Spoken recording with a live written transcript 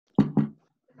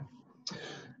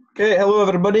Okay, hello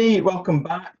everybody. Welcome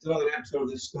back to another episode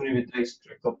of the Stoneywood Dyce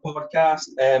Cricket Club podcast.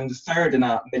 The third in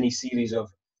a mini series of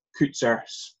Coetzer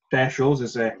specials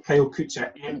is Kyle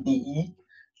Coetzer, MBE,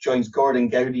 joins Gordon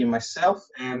Goudie and myself.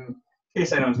 In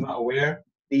case anyone's not aware,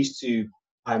 these two,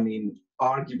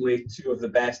 arguably two of the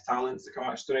best talents that come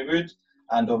out of Stoneywood,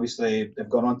 and obviously they've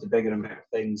gone on to bigger and better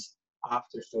things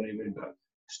after Stoneywood, but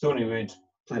Stoneywood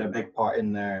played a big part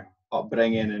in their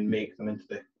upbringing and make them into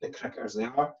the cricketers they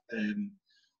are.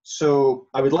 So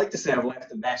I would like to say I've left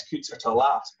the best Coetzer to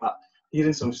last, but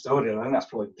hearing some story, I think that's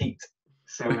probably peaked.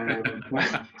 So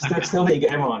still need to get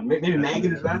him on. Maybe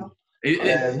Megan as well.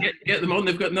 Get them on.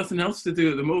 They've got nothing else to do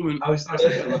at the moment. I was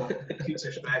thinking about a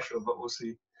Coetzer special, but we'll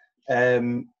see.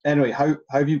 Anyway, how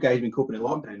have you guys been coping in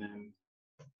lockdown?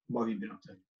 What have you been up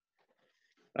to?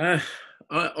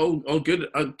 All good.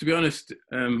 To be honest,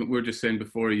 we were just saying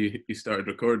before you started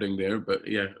recording there, but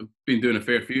yeah, I've been doing a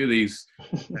fair few of these,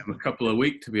 a couple a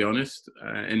week, to be honest,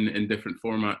 in different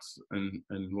formats and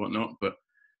whatnot. But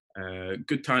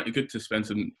good to spend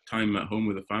some time at home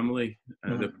with the family.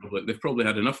 They've probably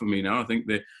had enough of me now. I think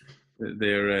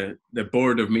they're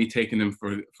bored of me taking them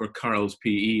for Carl's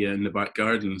PE in the back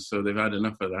garden, so they've had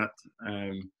enough of that.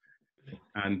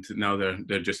 And now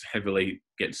they're just heavily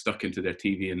getting stuck into their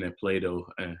TV and their Play-Doh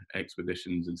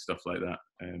expeditions and stuff like that.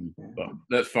 But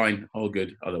that's fine, all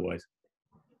good otherwise.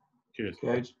 Cheers.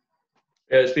 Good.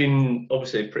 Yeah, it's been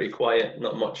obviously pretty quiet,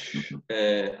 not much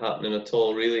happening at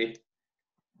all really.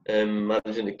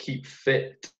 Managing to keep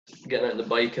fit, getting out on the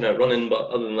bike and out running,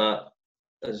 but other than that,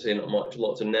 as I say, not much.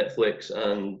 Lots of Netflix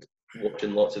and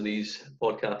watching lots of these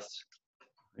podcasts.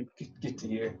 Good to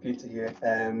hear. Good to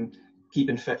hear.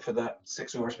 Keeping fit for that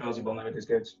 6 over spells you will nowadays,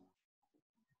 guys.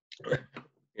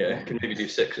 Yeah, I can maybe do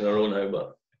 6 in a row now,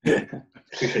 but.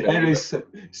 Anyways,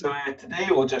 so today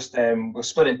we'll just we'll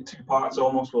split it into two parts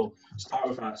almost. We'll start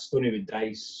with a Stoneywood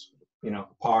Dyce,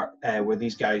 part where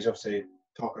these guys obviously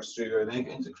talk us through how they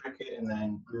get into cricket and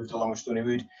then moved along with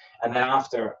Stoneywood, and then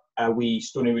after we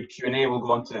Stoneywood Q&A, we'll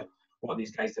go on to what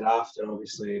these guys did after.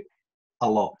 Obviously, a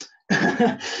lot.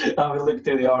 Having looked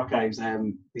through the archives,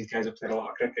 these guys have played a lot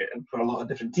of cricket and for a lot of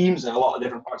different teams in a lot of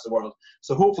different parts of the world.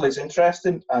 So hopefully it's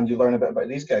interesting and you learn a bit about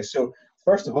these guys. So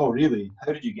first of all, really,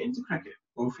 how did you get into cricket?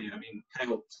 Both of you. I mean,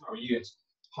 Kyle, start with you. It's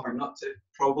hard not to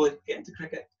probably get into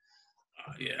cricket.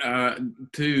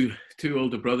 Two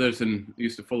older brothers and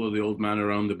used to follow the old man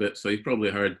around a bit. So you've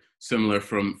probably heard similar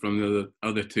from the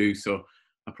other two. So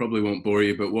I probably won't bore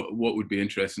you, but what would be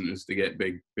interesting is to get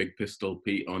Big Pistol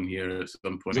Pete on here at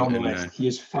some point. He's on the list. He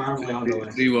is firmly on the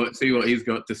list. See what he's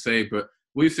got to say. But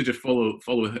we used to just follow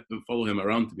him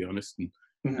around, to be honest.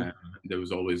 And there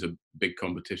was always a big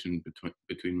competition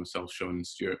between myself, Sean, and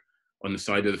Stuart on the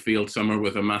side of the field. Somewhere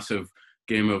with a massive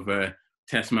game of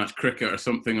Test match cricket or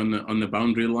something on the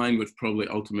boundary line, which probably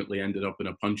ultimately ended up in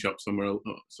a punch up somewhere all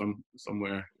over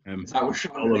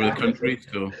the country.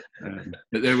 So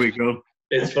but there we go.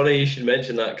 It's funny you should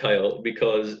mention that, Kyle,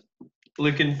 because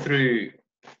looking through,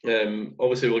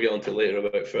 obviously we'll get on to later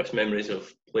about first memories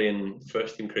of playing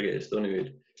first team cricket at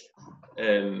Stoneywood.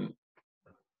 I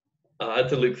had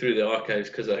to look through the archives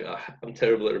because I'm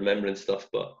terrible at remembering stuff,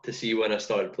 but to see when I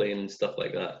started playing and stuff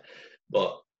like that.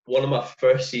 But one of my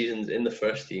first seasons in the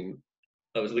first team,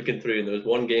 I was looking through and there was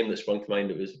one game that sprung to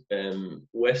mind. It was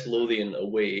West Lothian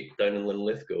away down in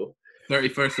Linlithgow.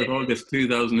 31st of August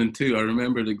 2002. I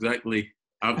remembered exactly.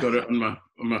 I've got it on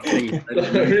my thing.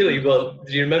 Really? Well,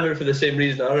 do you remember for the same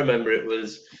reason I remember it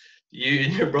was you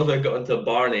and your brother got into a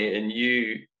Barney and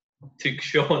you took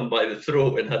Sean by the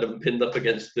throat and had him pinned up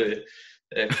against the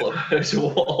clubhouse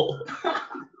wall.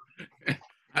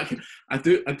 I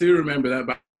do remember that,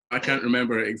 but I can't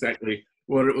remember exactly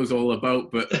what it was all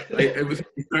about. But he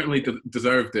certainly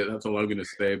deserved it. That's all I'm going to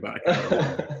say. But I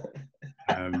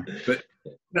can't remember. But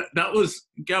that was,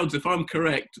 Gouds, if I'm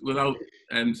correct, without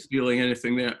stealing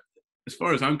anything there, as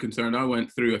far as I'm concerned, I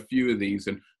went through a few of these,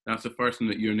 and that's the first one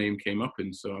that your name came up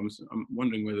in. So I'm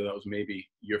wondering whether that was maybe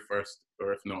your first,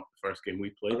 or if not, the first game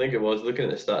we played. I think it was. Looking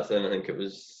at the stats then, I think it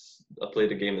was, I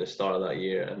played a game at the start of that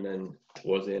year and then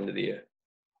towards the end of the year.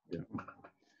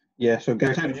 Yeah, so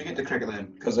guys, how did you get to cricket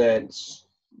then? Because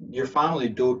your family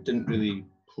didn't really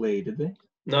play, did they?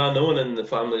 No one in the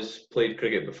family's played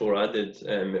cricket before I did.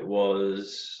 It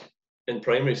was in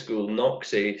primary school. Knox,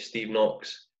 Steve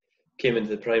Knox, came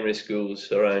into the primary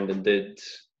schools around and did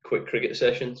quick cricket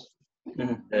sessions.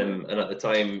 And at the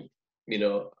time,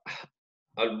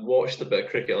 I watched a bit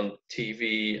of cricket on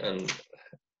TV, and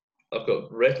I've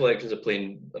got recollections of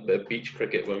playing a bit of beach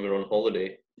cricket when we were on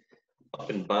holiday up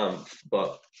in Banff.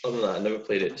 But other than that, I never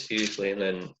played it seriously. And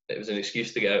then it was an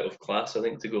excuse to get out of class, I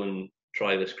think, to go and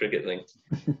try this cricket thing.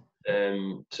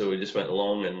 So we just went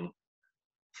along, and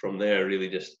from there really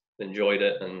just enjoyed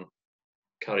it and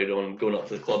carried on going up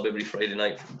to the club every Friday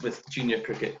night with junior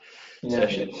cricket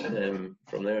sessions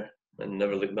from there, and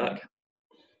never looked back.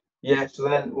 Yeah, so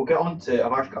then we'll get on to,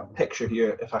 I've actually got a picture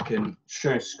here, if I can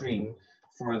share a screen,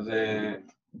 for the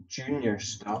junior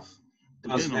stuff.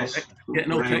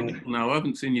 Getting all technical now. I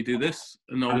haven't seen you do this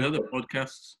in all the other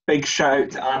podcasts. Big shout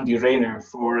out to Andy Rayner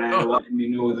for letting me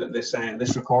know that this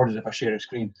recorded if I share a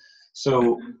screen.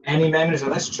 So, any memories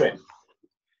of this trip?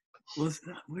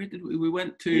 Where did we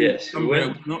went to? Cumbria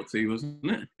with Knoxy, wasn't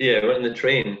it? Yeah, we went on the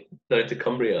train down to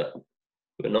Cumbria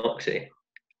with Knoxy.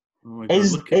 Oh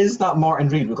is that Martin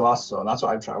Reed with glasses on? That's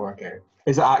what I'm trying to work out.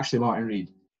 Is it actually Martin Reed?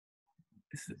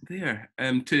 Is it there?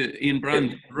 To Ian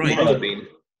Brand, right? Yeah.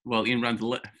 Well, Ian Brand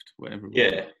left, whatever.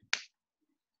 Yeah.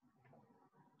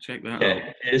 Check that out.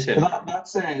 It is him.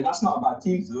 That's not a bad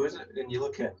team, though, is it? When you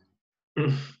look at,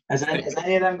 is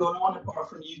any of them going on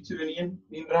apart from you two and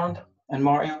Ian Brand and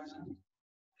Marty?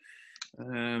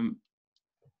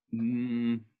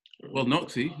 Well,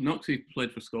 Knoxy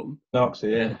played for Scotland. Knoxy,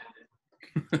 yeah.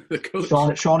 The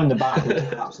coach. Sean in the back.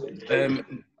 Absolutely.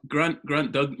 Grant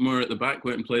Dugmore at the back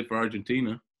went and played for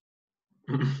Argentina.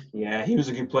 Yeah, he was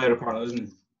a good player apart, wasn't he?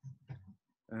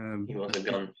 He was a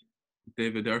gun.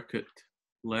 David Urquhart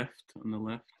left on the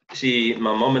left. See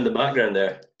my mum in the background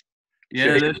there.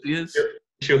 Yeah, there she is.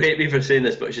 She'll hate me for saying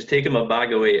this, but she's taken my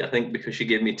bag away, I think, because she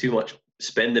gave me too much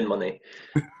spending money.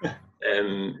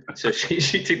 So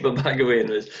she took my bag away and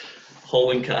was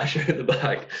hauling cash out the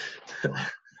bag.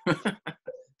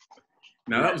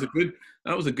 Now that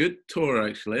was a good tour,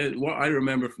 actually. What I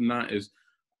remember from that is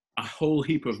a whole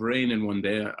heap of rain in one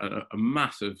day, a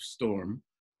massive storm,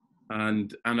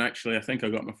 and actually I think I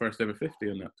got my first ever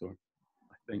 50 on that tour.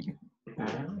 I think. I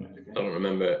don't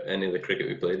remember any of the cricket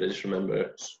we played. I just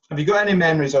remember. Have you got any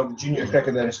memories of junior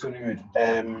cricket there in Stoneywood?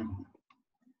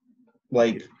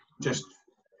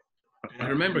 I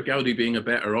remember Goudie being a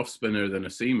better off spinner than a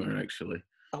seamer, actually.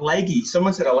 A leggy.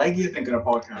 Someone said a leggy, I think, in a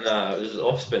podcast. Nah, it was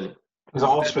off spin. Was it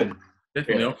off spin?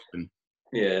 Definitely off spin.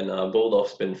 Yeah, no, I bowled off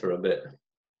spin for a bit.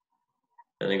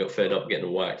 And I got fed up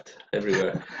getting whacked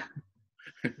everywhere.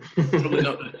 Probably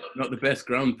not the best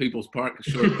ground, People's Park.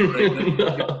 Short.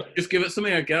 No. Just give it some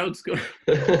air, Gouds. Go.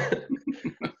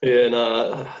 Yeah,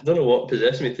 no, I don't know what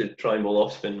possessed me to try and bowl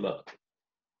off spin, but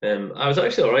I was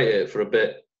actually all right at it for a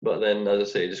bit. But then, as I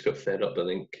say, I just got fed up, I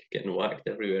think, getting whacked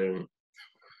everywhere, and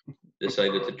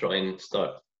decided to try and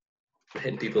start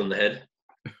hitting people in the head.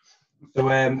 So,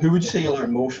 who would you say you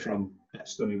learned most from at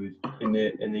Stoneywood in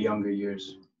the younger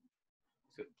years?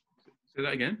 Say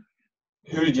that again.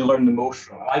 Who did you learn the most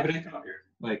from? Am I breaking up here?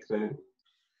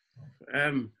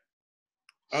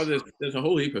 There's a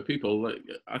whole heap of people. Like,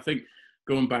 I think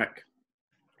going back,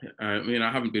 I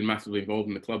haven't been massively involved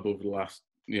in the club over the last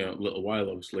little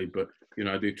while, obviously, but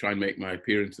I do try and make my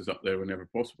appearances up there whenever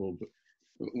possible. But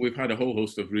we've had a whole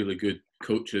host of really good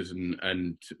coaches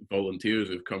and volunteers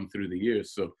who've come through the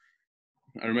years. So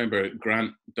I remember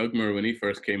Grant Dugmore, when he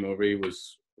first came over,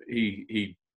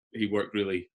 he worked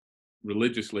really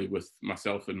religiously with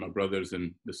myself and my brothers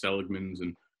and the Seligmans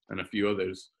and a few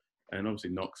others. And obviously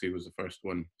Knoxy was the first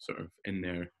one sort of in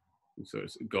there who sort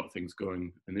of got things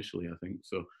going initially, I think.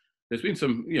 So there's been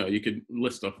some, you could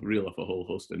reel off a whole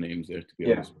host of names there, to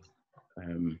be honest.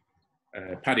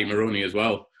 Paddy Maroney as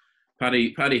well.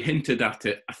 Paddy hinted at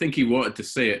it. I think he wanted to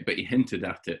say it, but he hinted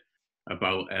at it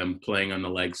about playing on the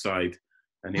leg side,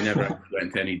 and he never went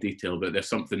into any detail. But there's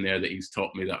something there that he's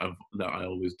taught me that I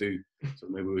always do. So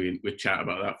maybe we chat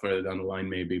about that further down the line,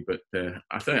 maybe. But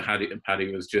I think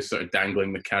Paddy was just sort of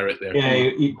dangling the carrot there. Yeah,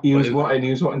 he was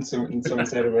wanting something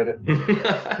said about it.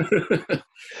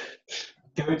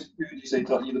 Who would you say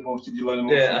taught you the most? Did you learn the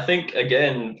most? Yeah, I think,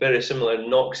 again, very similar.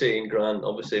 Knoxy and Grant,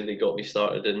 obviously, they got me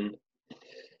started in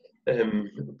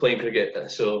playing cricket,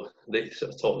 so they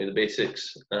sort of taught me the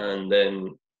basics. And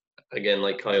then, again,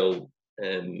 like Kyle,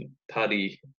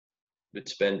 Paddy would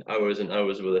spend hours and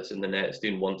hours with us in the nets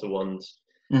doing one-to-ones.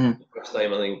 Mm-hmm. First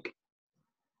time, I think,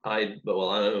 I don't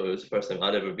know, it was the first time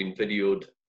I'd ever been videoed,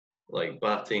 like,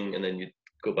 batting, and then you'd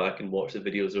go back and watch the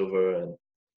videos over,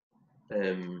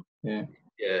 and we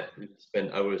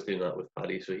spent hours doing that with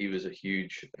Paddy, so he was a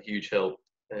huge help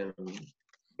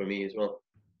for me as well.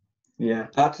 Yeah,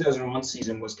 that 2001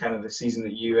 season was kind of the season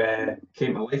that you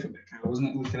came to life a bit, wasn't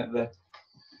it? Looking at the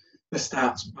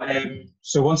stats. But,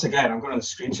 so once again, I'm going on the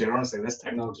screen share. Honestly, this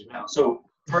technology now. So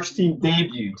first team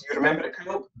debut. Do you remember it,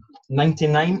 Kyle?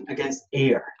 99 against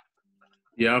Ayr.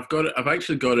 Yeah, I've got it. I've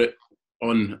actually got it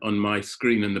on my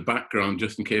screen in the background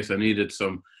just in case I needed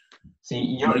some.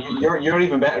 See, you're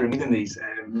even better at reading these.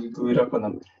 You glued up on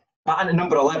them. And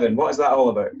number 11, what is that all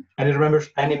about?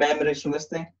 Any memories from this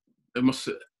thing? It must.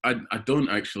 I don't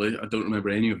actually. I don't remember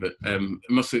any of it. It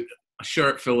must have a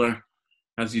shirt filler,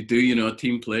 as you do. You know, a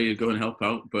team play, you go and help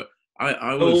out. But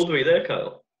I was. How old were you there,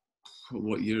 Kyle?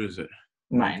 What year is it?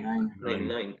 99.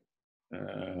 99.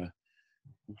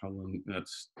 How long?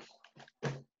 That's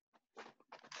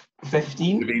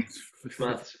 15.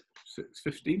 Maths.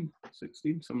 15,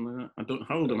 16, something like that. I don't.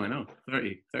 How old am I now?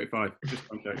 30, 35. Just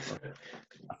I'm 35.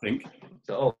 I think.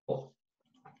 Oh.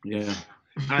 Yeah.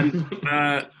 And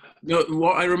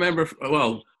what I remember,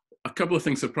 well, a couple of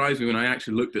things surprised me when I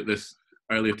actually looked at this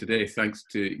earlier today, thanks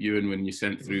to Ewan when you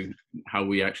sent through how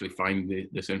we actually find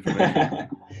this information.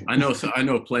 I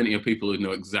know plenty of people who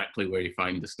know exactly where you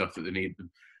find the stuff that they need.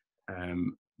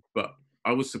 But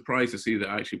I was surprised to see that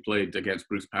I actually played against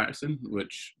Bruce Patterson,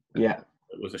 which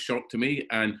was a shock to me.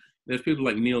 And there's people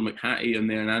like Neil McHattie in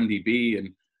there and Andy B.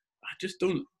 And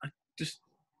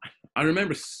I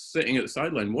remember sitting at the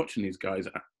sideline watching these guys,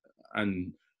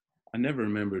 and I never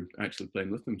remembered actually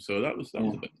playing with them. So that was a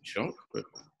bit of a shock. But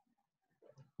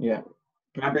yeah,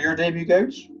 remember your debut,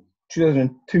 Gouds?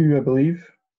 2002, I believe.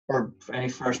 Or any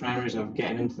first memories of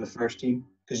getting into the first team?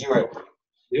 Because you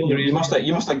must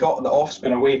have got the off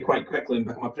spin away quite quickly and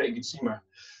become a pretty good seamer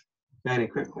very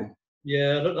quickly.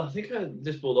 Yeah, I think I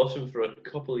just bowled off him for a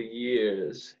couple of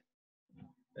years.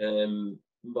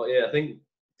 But yeah, I think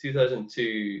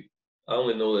 2002. I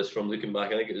only know this from looking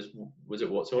back. I think it was it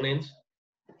Watsonians?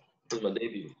 It was my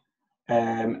debut.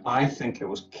 I think it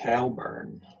was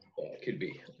Kelburn. Yeah, it could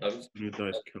be. I've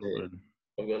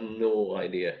got no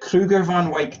idea. Kruger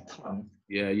van Wyk.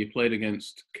 Yeah, you played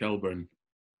against Kelburn.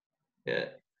 Yeah.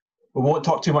 We won't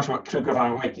talk too much about Kruger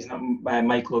van Wyk. He's not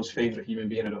Michael's favourite human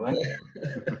being, I don't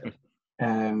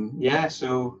think. Yeah,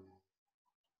 so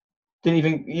didn't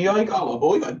even you only got a little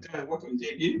boy. You got work on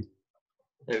debut.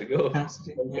 There we go.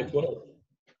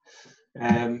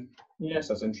 Yes,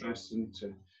 that's interesting.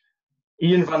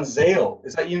 Ian Van Zale.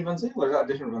 Is that Ian Van Zale or is that a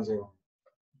different Van Zale?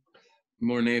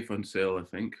 Mornay Van Zale, I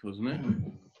think, wasn't it?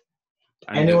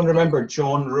 Anyone remember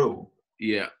John Rowe?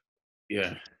 Yeah.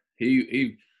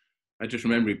 He. I just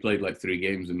remember he played like 3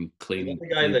 games and cleaned. The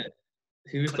guy that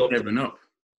he was everyone up.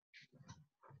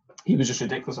 He was just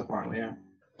ridiculous, apparently. Yeah.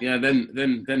 Yeah.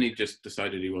 Then he just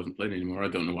decided he wasn't playing anymore. I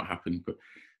don't know what happened, but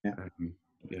yeah.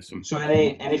 So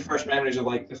any first memories of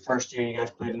like the first year you guys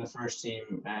played in the first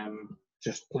team?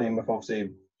 Just playing with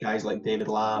obviously guys like David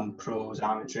Lamb, pros,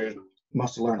 amateurs.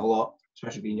 Must have learned a lot,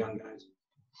 especially being young guys.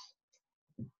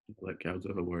 Let Gouds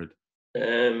have a word.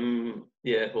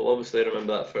 Yeah, well, obviously I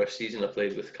remember that first season I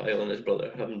played with Kyle and his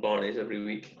brother, having Barneys every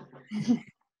week.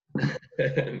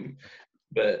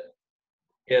 But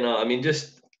I mean,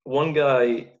 just one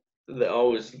guy that I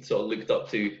always sort of looked up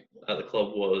to at the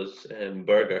club was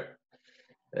Berger.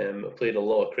 I played a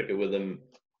lot of cricket with him,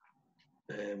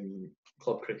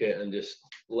 club cricket, and just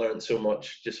learned so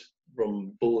much just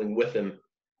from bowling with him.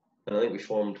 And I think we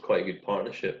formed quite a good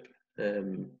partnership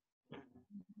throughout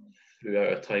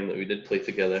a time that we did play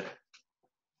together.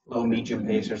 Low medium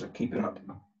pacers that keep it up.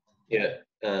 Yeah,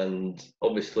 and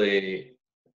obviously,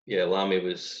 Lammy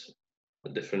was a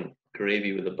different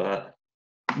gravy with a bat.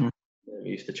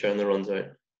 We used to churn the runs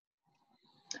out.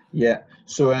 Yeah.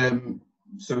 So would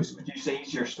you say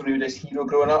he's your Stoneywood Dyce hero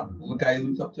growing up? The guy you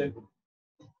looked up to?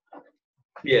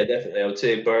 Yeah, definitely. I would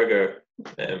say Berger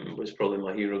was probably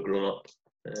my hero growing up.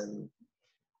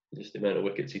 Just the amount of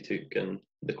wickets he took and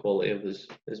the quality of his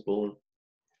bowling.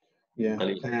 Yeah.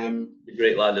 And he's a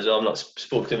great lad as well. I've not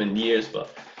spoke to him in years,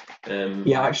 but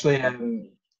actually,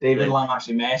 David Lamb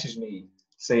actually messaged me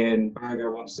saying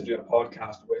Berger wants to do a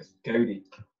podcast with Goudie.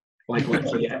 Like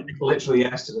literally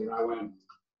yesterday, and I went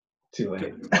too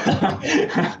late.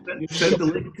 Send the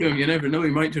link to him. You never know. He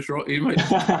might just rock. Might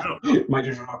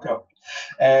just rock up.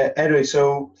 Anyway,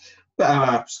 so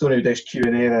Stoneywood Dyce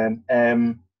Q&A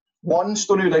then. One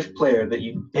Stoneywood Dyce player that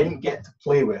you didn't get to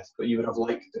play with, but you would have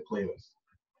liked to play with.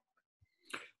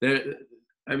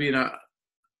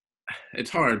 It's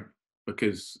hard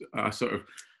because I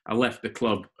left the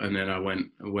club and then I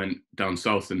went down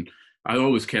south, and I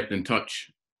always kept in touch,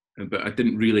 but I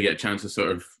didn't really get a chance to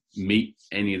sort of meet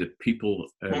any of the people.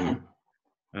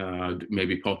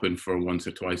 Maybe pop in for once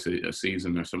or twice a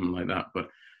season or something like that. But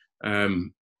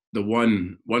the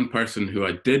one person who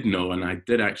I did know and I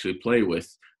did actually play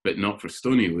with, but not for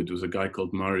Stoneywood, was a guy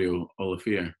called Mario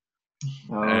Olivier.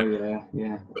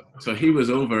 Yeah. So he was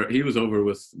over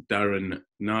with Darren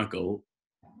Nagel,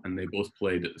 and they both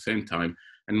played at the same time.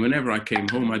 And whenever I came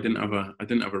home, I didn't have a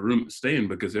room to stay in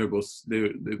because they both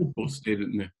stayed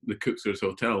in the Coetzer's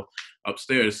hotel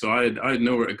upstairs. So I had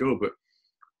nowhere to go. But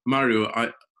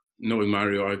knowing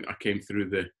Mario, I came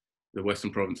through the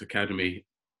Western Province Academy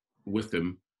with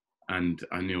him, and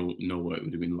I know what it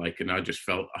would have been like. And I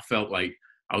felt like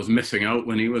I was missing out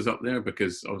when he was up there,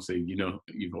 because obviously,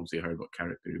 you've obviously heard what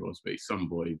character he was, but he's some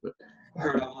boy. But I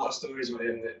heard a lot of stories with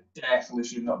him that definitely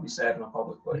should not be said in a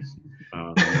public place.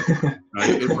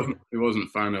 He wasn't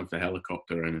a fan of the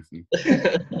helicopter or anything.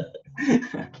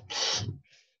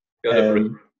 Got a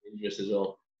bit dangerous as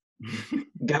well.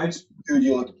 Guys, who do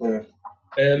you like to play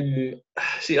with?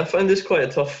 See, I find this quite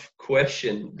a tough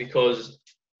question, because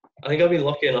I think I've been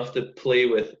lucky enough to play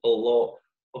with a lot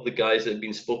of the guys that have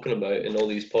been spoken about in all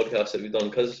these podcasts that we've done,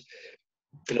 because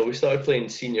we started playing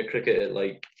senior cricket at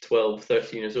like 12,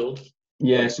 13 years old.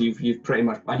 Yeah, so you've pretty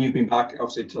much, and you've been back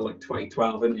obviously till like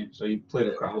 2012, haven't you? So you played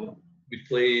a crowd. We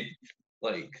played,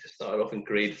 started off in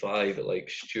grade 5 at like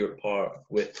Stuart Park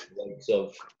with the likes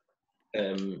of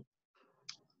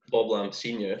Bob Lamb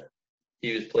Senior.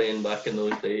 He was playing back in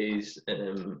those days,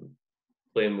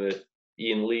 playing with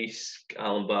Ian Lease,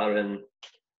 Alan Barron.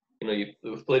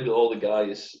 We've played with all the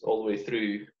guys all the way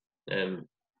through.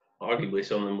 Arguably,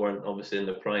 some of them weren't obviously in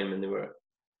their prime, and they were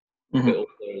a bit older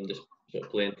and just sort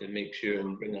of playing to make sure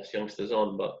and bring us youngsters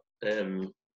on. But I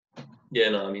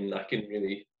couldn't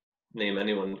really name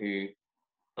anyone who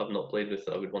I've not played with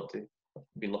that I would want to. I've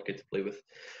been lucky to play with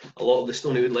a lot of the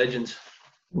Stoneywood legends.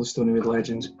 The Stoneywood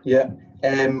legends. Yeah.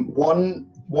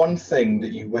 One thing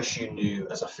that you wish you knew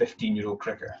as a 15-year-old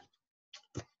cricketer.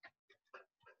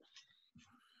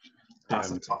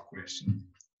 That's a tough question.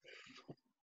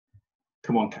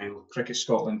 Come on, Kyle. Cricket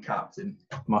Scotland captain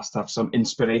must have some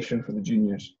inspiration for the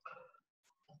juniors.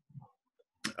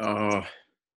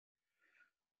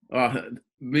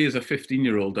 Me as a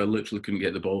 15-year-old, I literally couldn't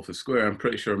get the ball for square. I'm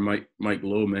pretty sure Mike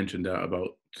Lowe mentioned that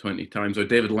about 20 times, or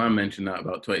David Lamb mentioned that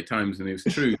about 20 times, and it was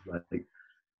true.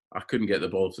 I couldn't get the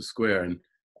ball to square,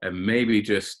 and maybe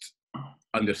just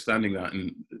understanding that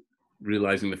and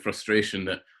realizing the frustration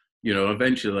that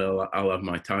eventually I'll have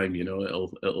my time.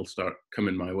 It'll start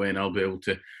coming my way, and I'll be able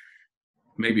to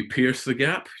maybe pierce the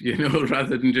gap,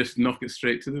 rather than just knock it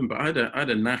straight to them. But I had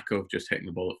a knack of just hitting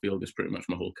the ball at field just pretty much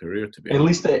my whole career, to be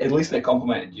honest. At least they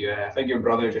complimented you. I think your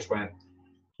brother just went,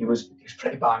 he was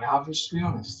pretty bang average, to be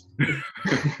honest.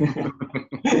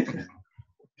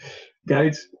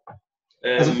 Guys,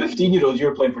 as a 15-year-old, you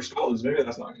were playing for Scotland. Maybe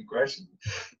that's not a good question.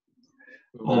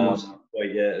 Almost.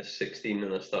 At 16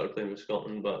 and I started playing with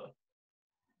Scotland, but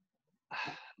I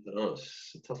don't know,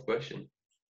 it's a tough question.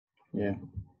 Yeah.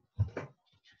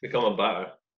 Become a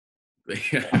batter.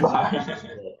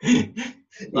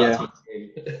 Yeah.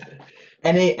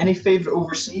 Any favourite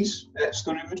overseas at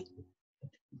Stoneywood?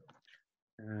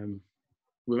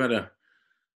 We've had a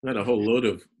whole load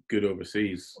of good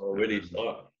overseas. Oh, where do you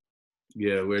start?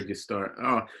 Yeah, where do you start?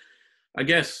 I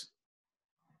guess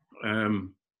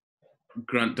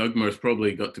Grant Dugmore's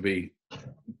probably got to be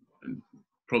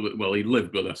well, he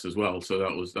lived with us as well, so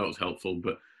that was helpful.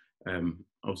 But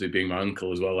obviously being my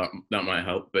uncle as well, that might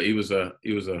help. But he was a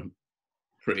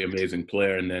pretty amazing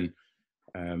player. And then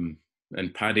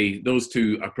and Paddy, those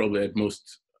two I probably had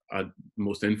most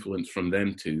influence from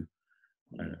them two,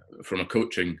 from a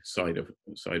coaching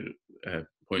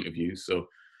point of view. So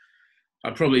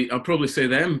I'll probably say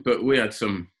them. But we had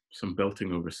some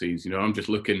belting overseas. I'm just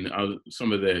looking at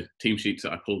some of the team sheets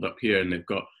that I pulled up here, and they've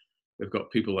got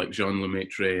people like Jean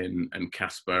Lemaitre and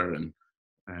Casper and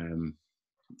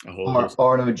a whole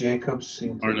Arno Jacobs.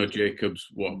 Arno Jacobs,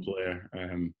 what a player.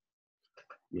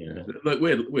 Yeah, we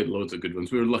had loads of good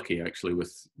ones. We were lucky actually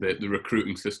with the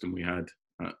recruiting system we had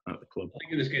at the club. I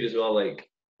think it was good as well. Like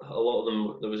a lot of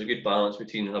them, there was a good balance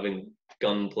between having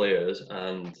gun players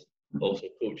and also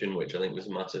coaching, which I think was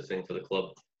a massive thing for the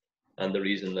club. And the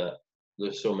reason that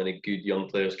there's so many good young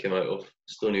players came out of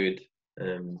Stoneywood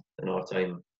in our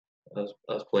time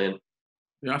as playing.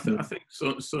 Yeah, I think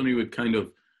Stoneywood kind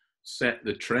of set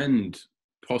the trend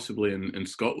possibly in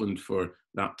Scotland for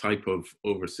that type of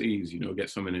overseas. Get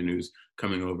someone in who's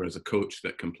coming over as a coach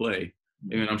that can play.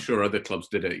 I mean, I'm sure other clubs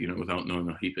did it, without knowing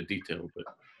a heap of detail. But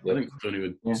I think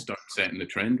Stoneywood started setting the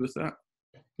trend with that.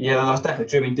 Yeah, that's definitely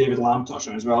true. I mean, David Lamb touched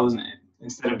on it as well, isn't it?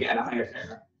 Instead of getting a higher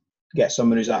hitter, get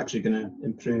someone who's actually going to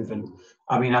improve. And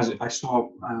I mean, as I saw,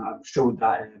 showed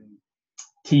that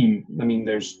team. I mean,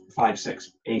 there's 5,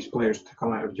 6 ace players to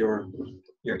come out of your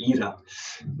era.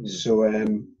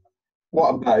 So, what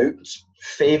about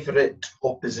favourite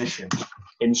opposition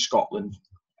in Scotland?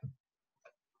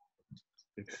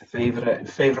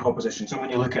 Favourite opposition. So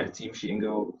when you look at a team sheet and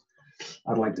go,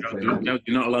 I'd like to play them.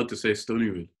 You're not allowed to say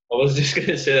Stoneywood. I was just going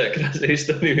to say that. Can I say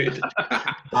Stoneywood?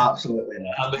 Absolutely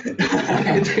not.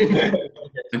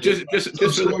 And just that's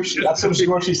some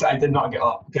score sheets that I did not get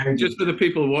up. Just for the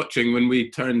people watching, when we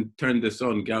turned this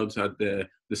on, Gouds had the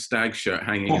stag shirt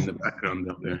hanging in the background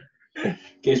up there.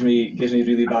 Gives me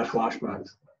really bad flashbacks.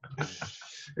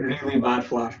 Really bad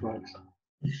flashbacks.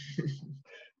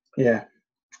 Yeah.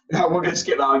 We're going to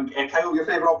skip that one. Kyle, your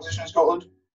favourite opposition in Scotland?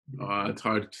 It's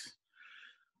hard.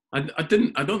 I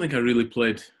don't think I really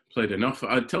played enough.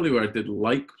 I'd tell you where I did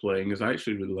like playing is I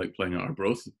actually really like playing at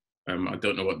Arbroath. I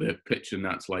don't know what the pitch and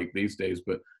that's like these days,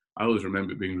 but I always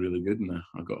remember it being really good, and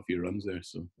I got a few runs there.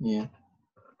 So yeah.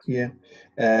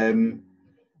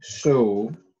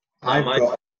 So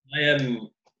I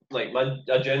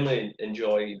generally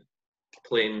enjoy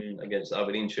playing against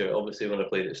Aberdeenshire. Obviously, when I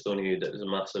played at Stoneywood, it was a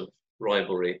massive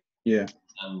rivalry. Yeah.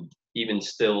 And even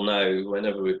still now,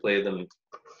 whenever we play them,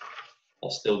 I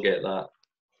still get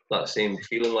that same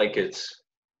feeling like it's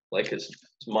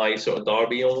my sort of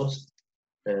derby almost.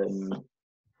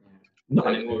 Not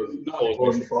anymore,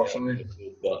 unfortunately.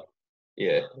 But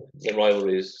yeah, the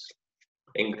rivalry is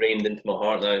ingrained into my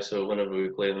heart now. So whenever we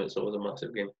play them, it's always a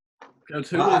massive game.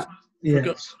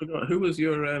 Who was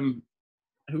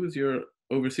your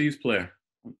overseas player?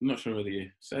 I'm not sure whether you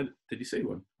said. Did you say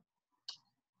one?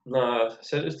 No, I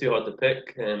said it's too hard to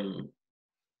pick.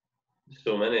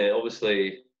 So many,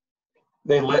 obviously.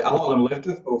 A lot of them lived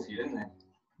with both of you, didn't they?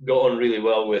 Got on really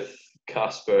well with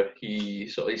Casper. He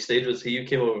stayed with. He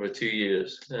came over for 2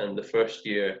 years, and the first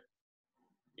year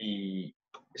he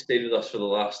stayed with us for the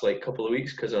last couple of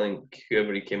weeks because I think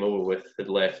whoever he came over with had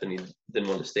left, and he didn't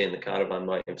want to stay in the caravan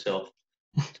by himself.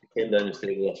 He came down and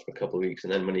stayed with us for a couple of weeks,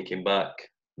 and then when he came back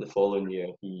the following year,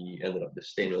 he ended up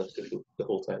just staying with us the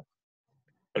whole time,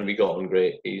 and we got on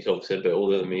great. He's obviously a bit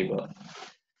older than me, but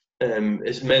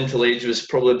his mental age was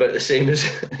probably about the same as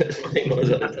mine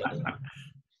was at the time.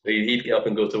 He'd get up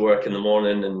and go to work in the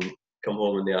morning and come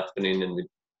home in the afternoon, and we'd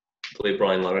play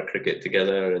Brian Lara cricket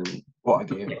together and what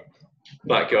a game,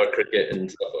 backyard cricket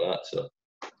and stuff like that. So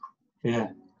yeah,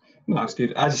 that's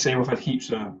good. As I say, we've had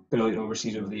heaps of brilliant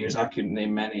overseas over the years. I couldn't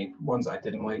name many ones that I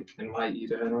didn't like in my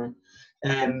either. Anyway,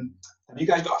 have you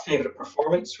guys got a favourite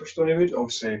performance for Stoneywood?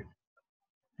 Obviously,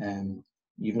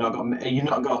 you've not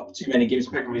got too many games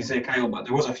to pick up, you say, Kyle, but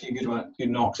there was a few good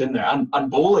knocks in there, and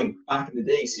bowling back in the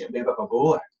day. See, I'm a bit of a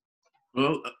bowler.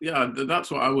 Well, yeah,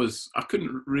 that's what I was. I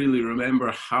couldn't really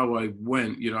remember how I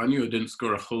went. I knew I didn't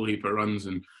score a whole heap of runs,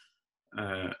 and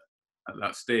at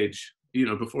that stage,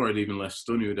 before I'd even left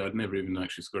Stoneywood, I'd never even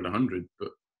actually scored 100,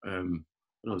 but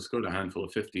I scored a handful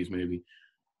of 50s maybe.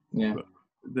 Yeah. But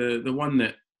the one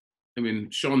that,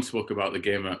 Sean spoke about the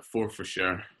game at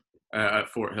Forfarshire, at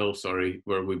Fort Hill,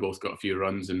 where we both got a few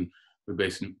runs, and we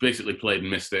basically played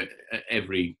and missed it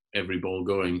every ball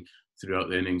going throughout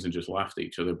the innings and just laughed at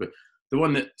each other. But the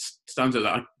one that stands out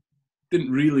that I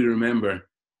didn't really remember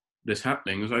this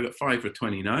happening was I got 5 for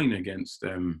 29 against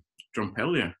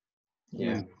Drumpellier.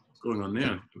 Yeah. What's going on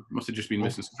there? Must have just been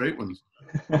missing straight ones.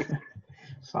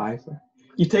 5.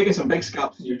 You've taken some big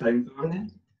scalps in your time, haven't you?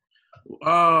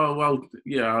 Oh, well,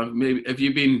 yeah, maybe. Have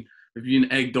you been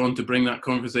egged on to bring that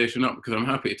conversation up? Because I'm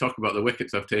happy to talk about the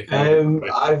wickets I've taken. I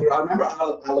remember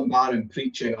Alan Barron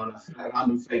preaching on a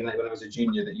random Friday night when I was a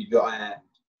junior that you'd got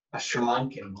a Sri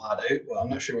Lankan lad out. Well, I'm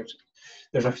not sure which.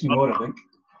 There's a few more, I think.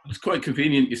 It's quite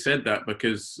convenient you said that,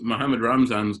 because Mohammed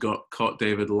Ramzan's got caught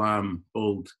David Lamb,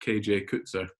 old KJ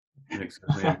Coetzer next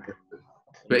to his name.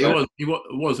 But he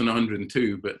was an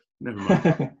 102, but never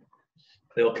mind.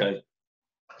 They all count.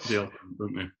 They all count,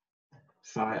 don't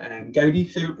they? Goudie,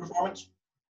 favourite performance?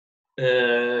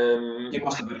 You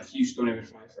must have been a few Stoneywood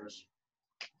fifers.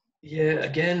 Yeah,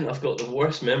 again, I've got the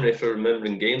worst memory for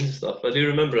remembering games and stuff. I do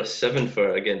remember a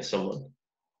 7-for against someone.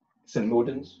 St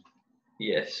Modens?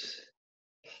 Yes.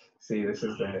 See, this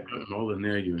is the... all in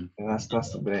there, Ewan. Yeah,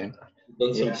 that's the brain.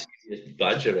 You've done some serious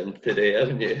badgering today,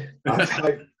 haven't you?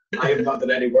 I have not done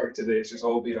any work today. It's just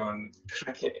all been on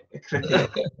cricket,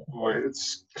 or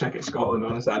it's Cricket Scotland,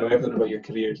 honestly. I know everything about your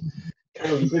careers.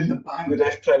 Kyle, you played in the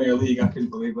Bangladesh Premier League. I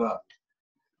couldn't believe that.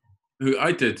 Who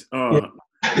I did? Oh,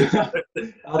 yeah.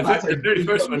 the very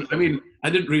first one. I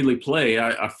didn't really play.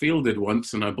 I fielded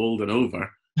once and I bowled an over.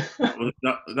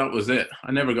 That was it.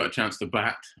 I never got a chance to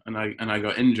bat, and I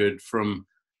got injured from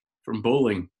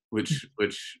bowling, which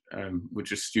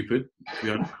is stupid, to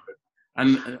be honest.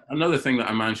 And another thing that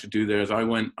I managed to do there is I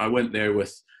went there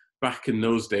with, back in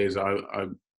those days, I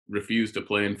refused to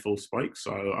play in full spikes,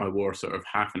 so I wore sort of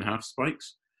half and half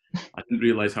spikes. I didn't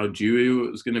realise how dewy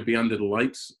it was going to be under the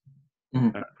lights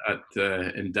in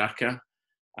Dhaka,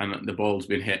 and the ball's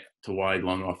been hit to wide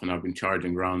long off, and I've been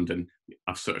charging round, and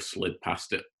I've sort of slid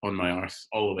past it on my arse,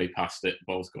 all the way past it,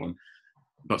 ball's gone.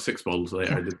 about 6 balls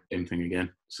later, I did the same thing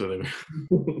again. So they were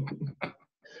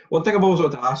One thing I've always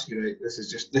wanted to ask you, right? This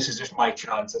is just my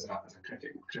chance as a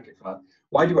cricket fan.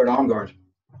 Why do you wear an arm guard?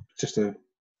 Just to.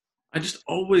 I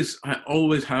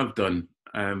always have done.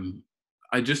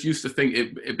 I just used to think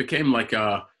it became like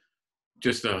a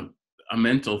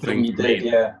mental thing. You did,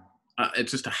 yeah.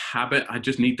 It's just a habit. I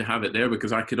just need to have it there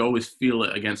because I could always feel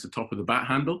it against the top of the bat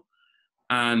handle,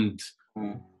 and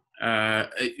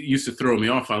it used to throw me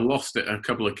off. I lost it a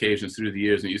couple of occasions through the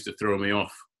years, and it used to throw me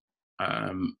off.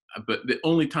 But the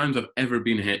only times I've ever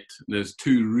been hit, there's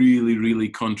 2 really, really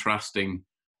contrasting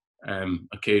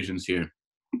occasions here.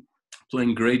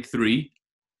 Playing grade 3,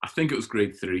 I think it was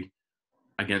grade 3,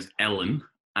 against Ellen,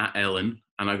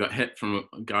 and I got hit from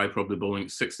a guy probably bowling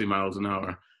 60 miles an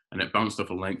hour, and it bounced off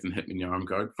a length and hit me in the arm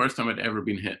guard. First time I'd ever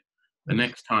been hit. The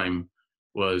next time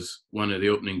was one of the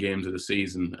opening games of the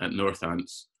season at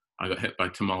Northants. I got hit by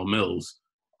Tamal Mills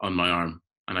on my arm,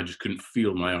 and I just couldn't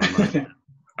feel my arm.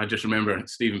 I just remember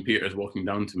Stephen Peters walking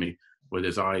down to me with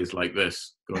his eyes like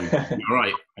this, going, "You all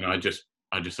right?" And I just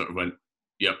sort of went,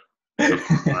 "Yep."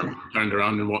 I turned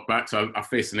around and walked back. So I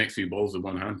faced the next few balls with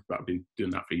one hand, but I've been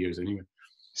doing that for years anyway.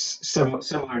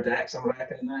 Similar decks, I'm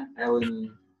reckoning that.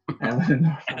 Ellen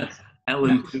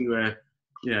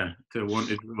to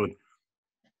Wanted Road.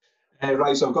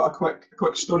 Right, so I've got a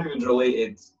quick Stoneywood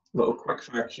related little quick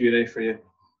fire Q&A for you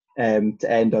to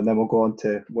end on, then we'll go on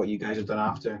to what you guys have done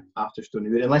after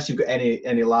Stoneywood. Unless you've got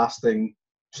any lasting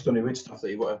Stoneywood stuff that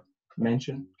you want to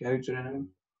mention, Gouds or anything.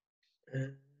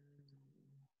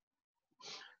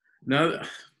 No,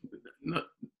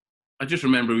 I just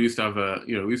remember we used to have a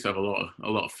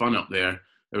lot of fun up there.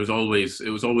 It was always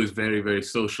very, very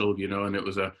social, and it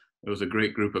was a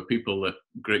great group of people,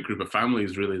 great group of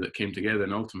families really that came together,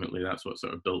 and ultimately that's what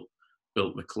sort of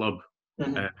built the club.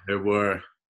 Mm-hmm.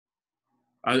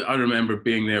 I remember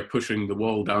being there pushing the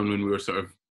wall down when we were sort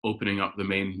of opening up the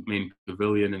main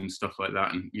pavilion and stuff like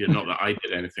that. And not that I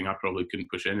did anything, I probably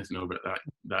couldn't push anything over at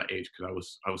that age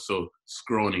because I was so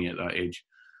scrawny at that age,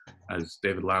 as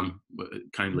David Lamb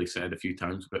kindly said a few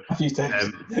times. But a few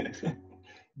times.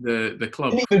 The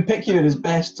club didn't even pick you in his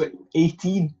best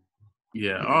 18.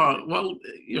 Yeah. Oh well,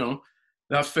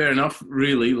 that's fair enough.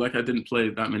 Really, like I didn't play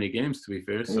that many games to be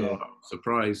fair, so I was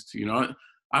surprised.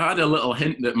 I had a little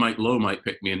hint that Mike Lowe might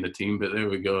pick me in the team, but there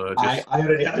we go. I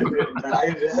already had it written down. I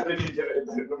already had it written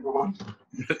down, number 1.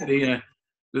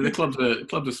 The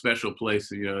club's a special place.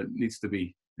 It needs to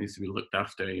be looked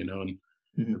after. And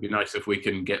it'd be nice if we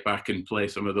can get back and play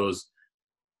some of those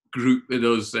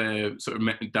sort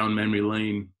of down memory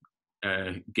lane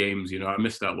games. I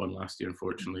missed that one last year,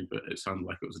 unfortunately, but it sounded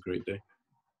like it was a great day.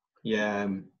 Yeah,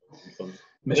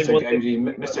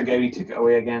 Mr. Goudie took it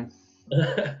away again.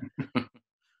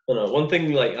 One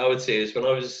thing I would say is when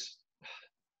I was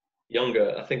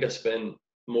younger, I think I spent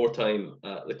more time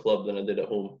at the club than I did at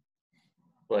home.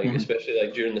 Especially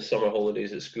during the summer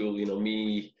holidays at school.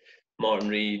 Me, Martin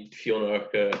Reid, Fiona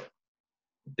Urquhart,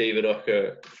 David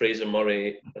Urquhart, Fraser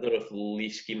Murray. I don't know if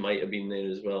Leesky might have been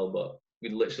there as well, but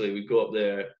we'd go up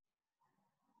there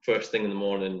first thing in the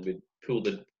morning. We'd pull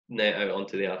the net out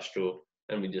onto the Astro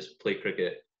and we'd just play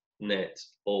cricket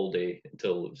nets all day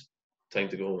until it was time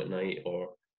to go home at night, or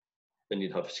then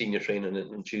you'd have senior training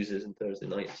on Tuesdays and Thursday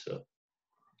nights. So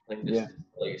I think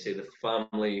like you say, the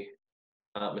family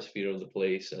atmosphere of the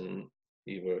place, and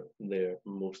we were there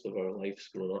most of our lives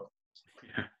growing up.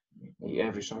 Yeah,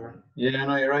 every summer. Yeah,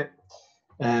 no, you're right.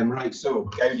 Right, so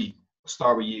Goudie, we'll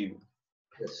start with you.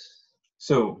 Yes.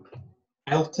 So,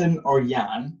 Elton or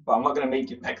Jan, but I'm not going to make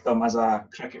you pick them as a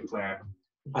cricket player.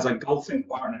 As a golfing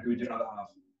partner, who would you rather have,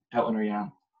 Elton or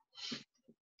Jan?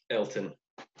 Elton.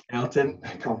 Elton,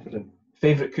 confident.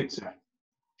 Favourite Coetzer?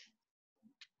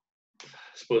 I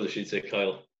suppose I should say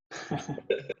Kyle.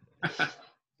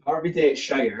 Derby Day at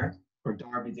Shire or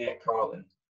Derby Day at Carlton?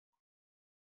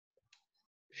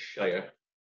 Shire.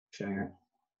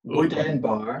 Wood End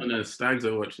Bar. Oh, no, Stags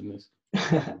are watching this.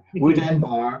 Wood End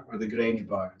Bar or the Grange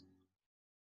Bar?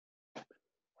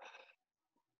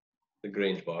 The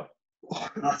Grange Bar. Oh,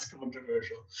 that's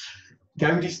controversial.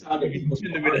 Goudie stand at People's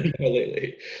Park.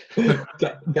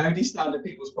 Goudie stand at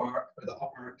People's Park or the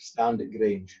upper stand at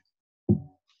Grange?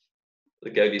 The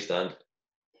Goudie stand.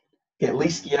 Get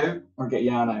Leesky out or get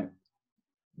Jan out?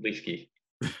 Leesky.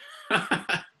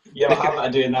 You have a habit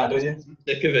of doing that, don't you?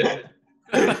 Sick of it.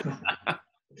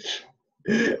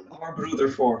 Our brother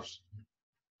force.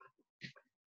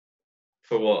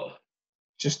 For what?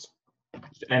 Just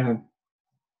anything.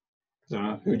 I don't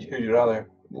know. Who'd you rather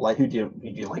like? Who do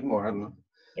you like more? I don't know.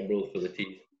 I roll for the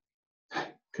teeth.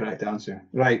 Correct answer.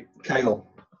 Right,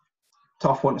 Kyle.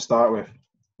 Tough one to start with.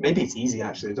 Maybe it's easy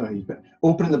actually. I don't know. But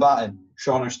opening the batting,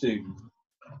 Sean or Stu?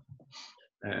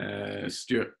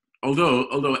 Stuart.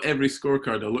 Although every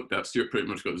scorecard I looked at, Stuart pretty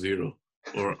much got 0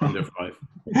 or under 5.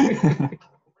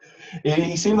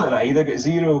 He seemed like that. Either get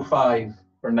 0, 5,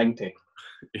 or 90.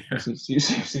 Yeah. Seems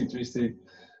to be Stu.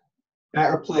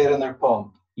 Better player in their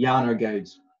palm, Jan or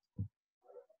Gouds?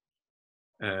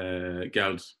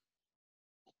 Gouds.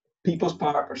 People's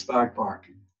Park or Stag Park?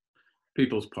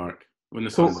 People's Park. When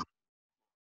the sun's up.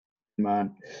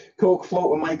 Man. Coke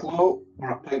float with Mike Lowe or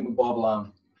a pint with Bob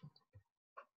Lamb?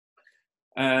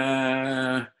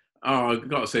 I've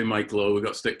got to say Mike Lowe. We've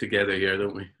got to stick together here,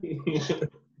 don't we?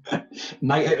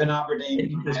 Night out in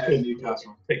Aberdeen, night out in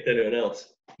Newcastle. Picked anyone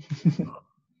else.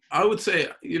 I would say,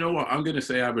 you know what, I'm going to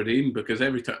say Aberdeen because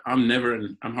every time I'm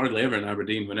hardly ever in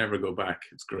Aberdeen. Whenever I go back,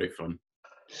 it's great fun.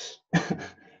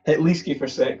 Hit Leesky for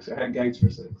 6 or hit Gouds for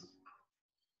 6?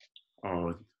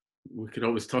 Oh, we could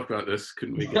always talk about this,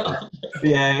 couldn't we?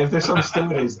 Yeah, if there's some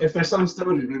stories,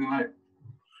 bring them out.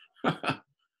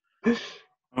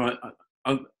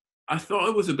 I thought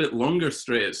it was a bit longer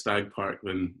straight at Stag Park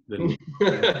than it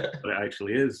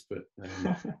actually is, but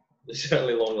It's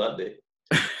certainly long that day.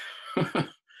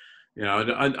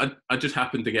 Yeah, I just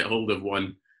happened to get hold of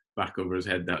one back over his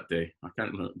head that day. I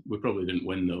can't remember. We probably didn't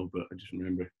win though, but I just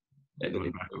remember it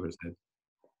going back over his head.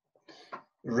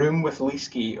 Room with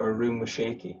Leesky or room with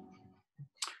Shaky?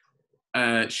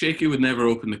 Shaky would never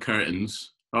open the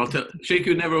curtains. Shaky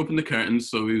would never open the curtains,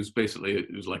 so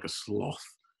it was like a sloth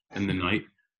in the night.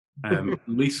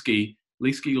 Leesky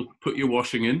will put your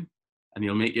washing in, and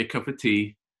he'll make you a cup of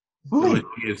tea. Really?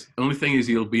 The only thing is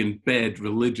he'll be in bed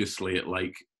religiously at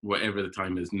like whatever the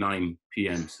time is, 9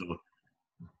 p.m. So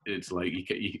it's like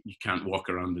you can't walk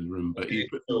around the room, but you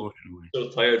put the washing away. So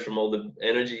tired from all the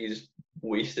energy he's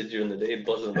wasted during the day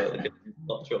buzzing about the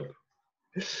nut shop.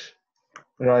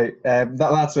 Right,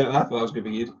 that's it. I thought that was going to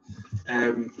be good.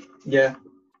 Yeah,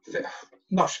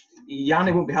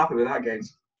 Yanni won't be happy with that,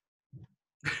 guys.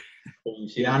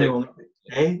 Yanni will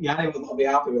not be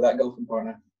happy with that golfing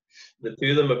partner. The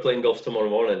two of them are playing golf tomorrow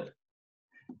morning.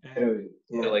 Anyway,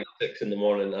 At like 6 in the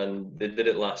morning, and they did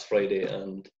it last Friday.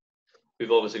 And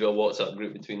we've obviously got a WhatsApp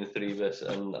group between the three of us,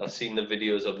 and I've seen the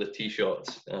videos of the tee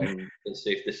shots, and it's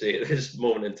safe to say at this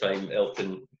moment in time,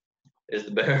 Elton is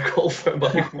the better golfer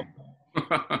by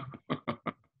far.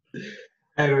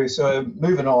 Anyway, so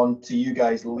moving on to you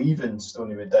guys leaving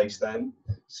Stoneywood Dyce then.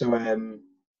 So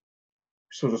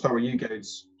we'll start with you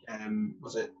guys.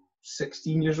 Was it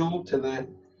 16 years old to the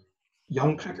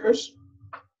young cricketers?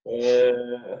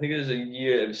 I think it was a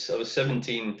year. I was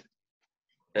 17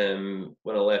 when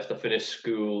I left. I finished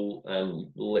school, and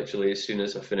literally as soon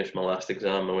as I finished my last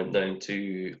exam, I went down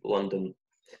to London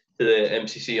to the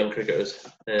MCC Young Cricketers,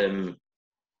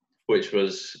 which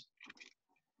was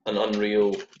an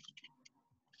unreal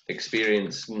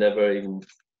experience. Never even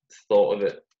thought of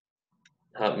it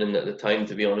happening at the time,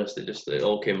 to be honest. It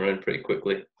all came around pretty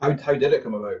quickly. How did it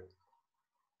come about?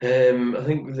 I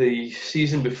think the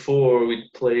season before we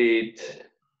played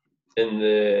in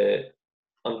the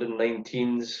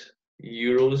under-19s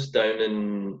Euros down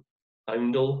in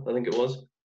Oundle, I think it was.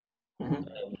 Mm-hmm.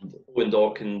 And Owen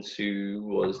Dawkins, who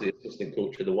was the assistant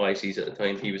coach of the YCs at the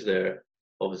time, he was there,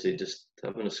 obviously just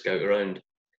having a scout around,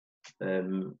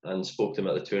 and spoke to him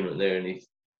at the tournament there, and he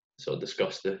sort of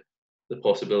discussed the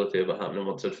possibility of it happening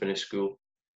once I'd finished school,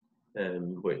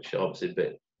 which obviously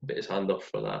bit his hand off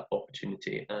for that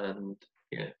opportunity. And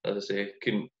yeah, as I say,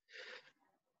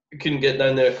 couldn't get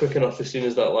down there quick enough. As soon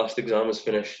as that last exam was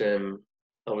finished, I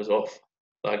was off,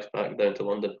 bags packed, down to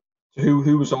London. So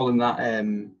who was all in that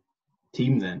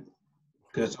team then?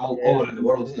 Because it's all around the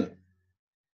world, isn't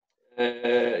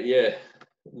it? Yeah,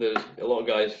 there's a lot of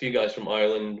guys, a few guys from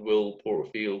Ireland, Will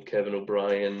Porterfield, Kevin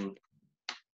O'Brien,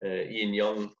 Ian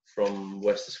Young from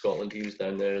west of Scotland, he was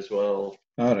down there as well.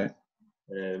 All right.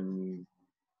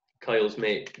 Kyle's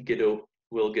mate, Giddo,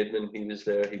 Will Gidman, he was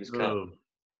there, he was captain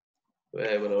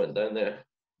when I went down there.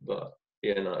 But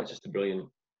yeah, no, it's just a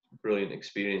brilliant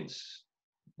experience.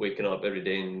 Waking up every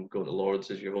day and going to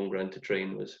Lords as your home ground to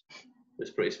train was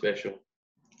pretty special.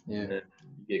 Yeah.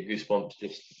 You get goosebumps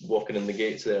just walking in the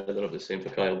gates there. I don't know if it's the same for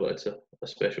Kyle, but it's a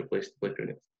special place to play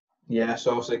cricket. Yeah,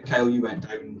 so obviously Kyle, you went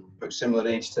down about similar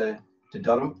age to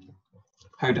Durham.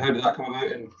 How did that come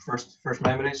about in first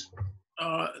memories?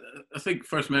 I think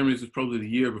first memories was probably the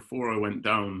year before I went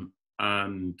down,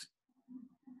 and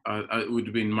it would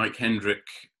have been Mike Hendrick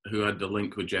who had the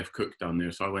link with Jeff Cook down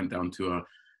there. So I went down to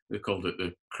they called it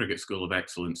the Cricket School of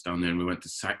Excellence down there, and we went to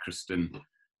Sacriston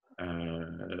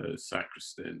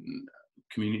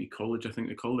Community College, I think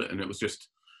they called it, and it was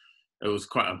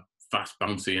quite a fast,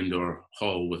 bouncy indoor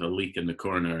hall with a leak in the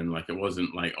corner, and like it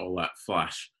wasn't like all that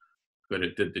flash, but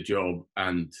it did the job.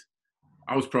 And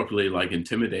I was properly like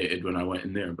intimidated when I went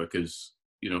in there because,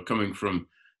 you know, coming from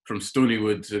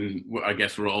Stoneywood, and I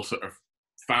guess we're all sort of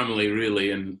family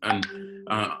really, and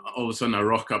all of a sudden I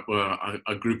rock up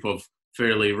a group of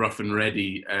fairly rough and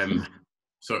ready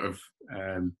sort of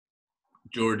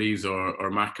Geordies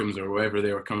or Mackhams or wherever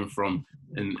they were coming from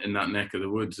in that neck of the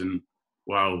woods, and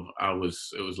wow, it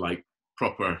was like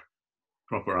proper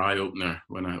eye opener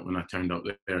when I turned up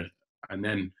there. And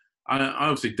then I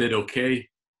obviously did okay,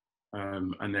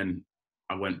 and then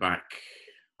I went back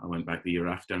the year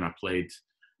after, and I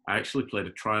actually played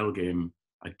a trial game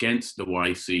against the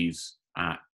YCs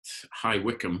at High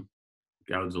Wycombe.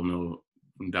 Gouds will know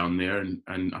from down there, and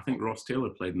I think Ross Taylor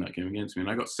played in that game against me, and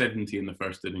I got 70 in the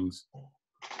first innings,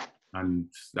 and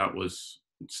that was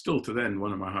still to then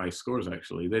one of my highest scores.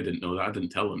 Actually, they didn't know that. I didn't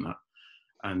tell them that,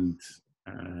 and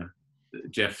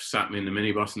Jeff sat me in the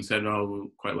minibus and said, "Oh,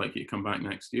 we'll quite like you to come back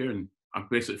next year." And I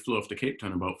basically flew off to Cape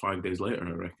Town about 5 days later,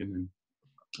 I reckon. And,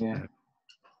 yeah,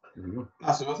 there we go.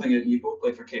 That's the other thing. You both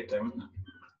played for Cape Town, isn't it?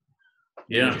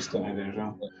 Yeah. Just there as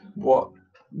well.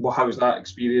 How was that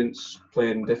experience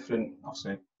playing different,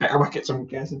 obviously better wickets, I'm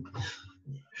guessing,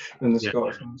 than the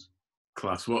Scottish ones?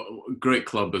 Class. What great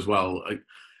club as well.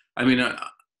 I mean,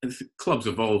 clubs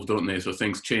evolve, don't they? So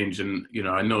things change, and you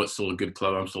know, I know it's still a good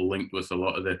club. I'm still linked with a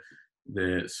lot of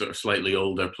the sort of slightly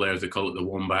older players. They call it the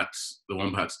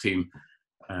Wombats team,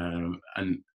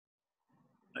 and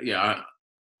yeah.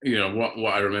 You know,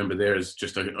 what I remember there is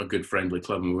just a good friendly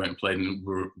club, and we went and played, and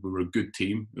we were a good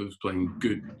team. It was playing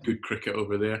good cricket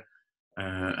over there,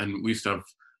 and we used to have,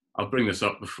 I'll bring this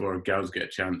up before Gals get a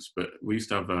chance, but we used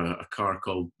to have a car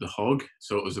called the Hog,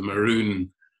 so it was a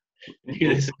maroon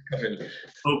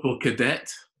Opel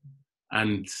Cadet,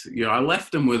 and you know, I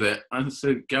left him with it, and I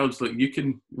said, Gals, look, you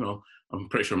can, you know, I'm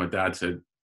pretty sure my dad said,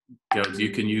 Gals,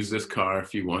 you can use this car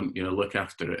if you want, you know, look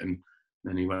after it. And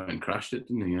then he went and crashed it,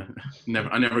 didn't he?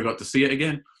 I never got to see it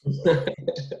again.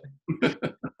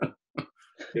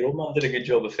 Your old man did a good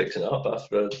job of fixing it up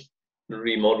after I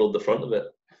remodelled the front of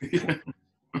it. Yeah.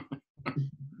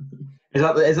 Is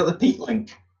that the Peak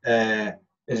link?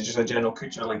 Is it just a general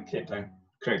Coetzer link, Cape Town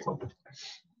Cricket Club?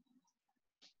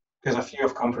 Because a few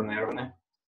have come from there, haven't they?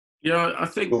 Yeah, I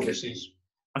think overseas.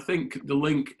 I think the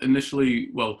link initially.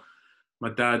 Well, my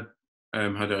dad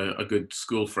had a good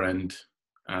school friend,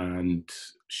 and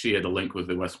she had a link with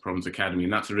the West Province Academy,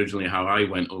 and that's originally how I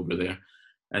went over there.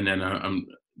 And then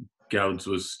Gouds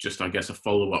was just, I guess, a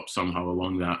follow-up somehow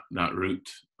along that route.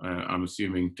 I'm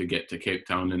assuming to get to Cape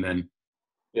Town, and then.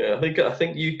 Yeah, I think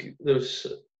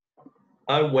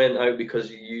I went out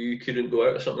because you couldn't go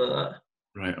out or something like that.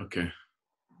 Right. Okay.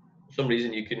 For some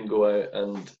reason you couldn't go out,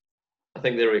 and I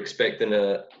think they were expecting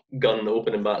a gun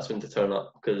opening batsman to turn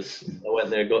up, because I went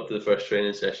there, got to the first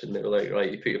training session, they were like, right,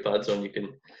 you put your pads on, you can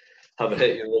have a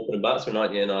hit, you're an opening batsman,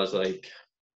 aren't you? And I was like,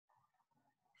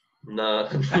 nah,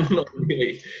 not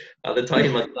really. At the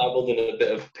time I dabbled in a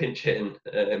bit of pinch hitting,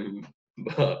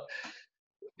 but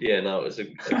yeah, no, it was a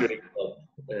great club,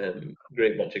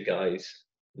 great bunch of guys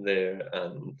there,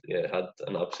 and yeah, had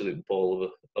an absolute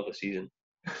ball of a season.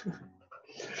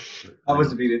 I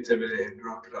must have been intimidating,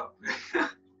 rock it up.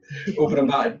 Open and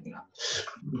batted.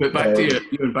 But back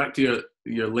to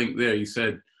your link there, you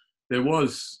said there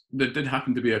did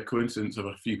happen to be a coincidence of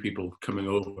a few people coming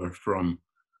over from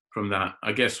that.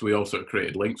 I guess we all sort of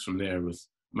created links from there, with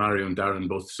Mario and Darren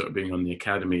both sort of being on the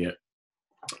academy at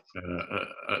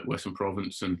Western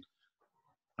Province, and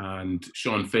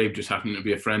Sean Fabe just happened to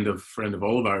be a friend of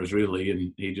all of ours, really,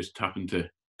 and he just happened to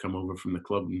come over from the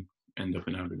club and end up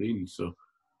in Aberdeen. So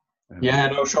yeah,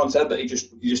 no, Sean said that he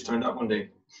just turned up one day.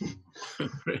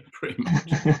 pretty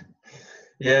much.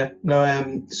 Yeah,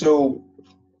 no, so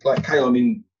like Kyle, I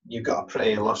mean, you've got a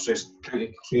pretty illustrious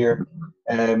county career.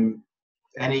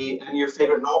 Any your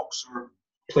favourite Knox or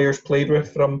players played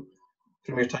with from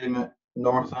your time at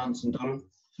Northants and Durham?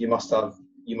 You must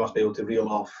be able to reel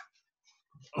off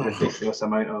a ridiculous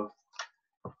amount of.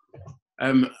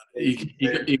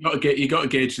 You got to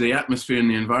gauge the atmosphere and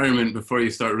the environment before you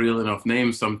start reeling off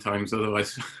names. Sometimes,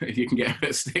 otherwise, you can get a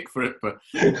bit of stick for it. But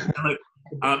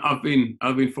I've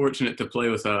been fortunate to play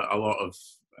with a lot of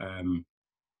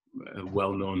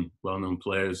well-known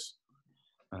players,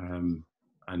 and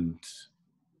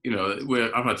you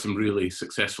know, I've had some really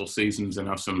successful seasons, and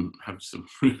have some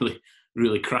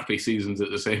really crappy seasons at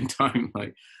the same time.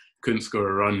 Like, couldn't score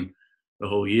a run the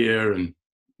whole year and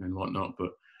whatnot,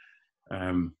 but.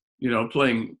 You know,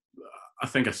 playing, I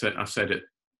think I said it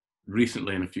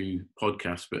recently in a few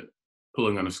podcasts, but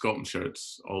pulling on a Scotland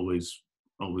shirt's always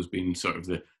always been sort of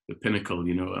the pinnacle.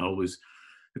 You know,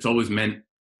 it's always meant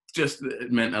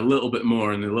a little bit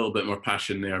more and a little bit more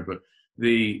passion there. But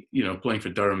playing for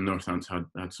Durham, Northants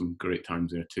had some great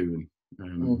times there too.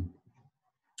 And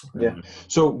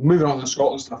So moving on to the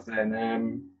Scotland stuff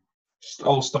then.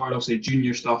 All started obviously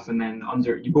junior stuff, and then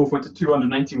you both went to 2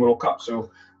 under-19 World Cup.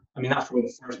 So I mean, that's probably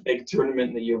the first big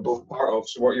tournament that you're both part of.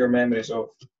 So what are your memories of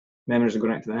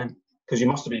going out to them? Because you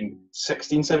must have been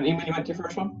 16, 17 when you went to your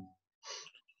first one?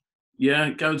 Yeah,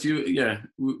 Goudie,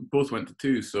 we both went to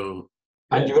 2, so...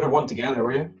 And you would have won together,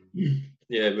 were you?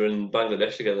 Yeah, we were in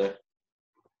Bangladesh together.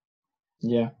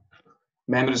 Yeah.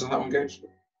 Memories of that one, Gouds?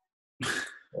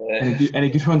 Any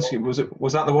good ones? Was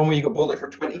that the one where you got bowled for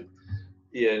 20?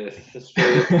 Yeah, it's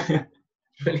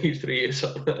 23 or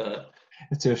something like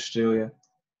that. To Australia.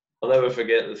 I'll never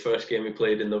forget the first game we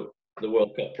played in the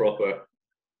World Cup proper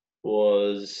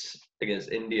was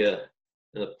against India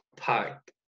in a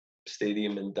packed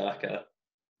stadium in Dhaka,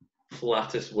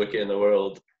 flattest wicket in the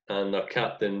world, and our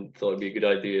captain thought it'd be a good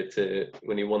idea to,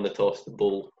 when he won the toss, to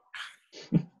bowl.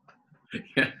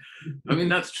 Yeah, I mean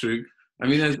that's true. I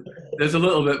mean there's a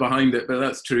little bit behind it, but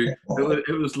that's true.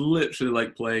 It was literally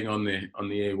like playing on the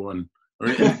A1, or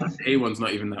A1's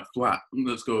not even that flat.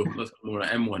 Let's go more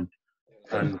at M1,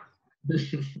 and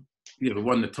we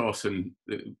won the toss, and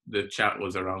the chat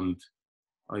was around.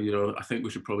 I think we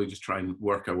should probably just try and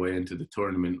work our way into the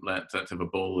tournament. Let's have a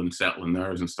bowl and settle in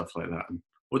nerves and stuff like that. And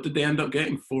what did they end up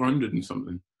getting? 400 and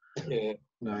something. Yeah,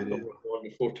 no idea.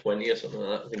 420 or something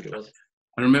like that, I think it was.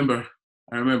 I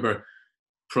remember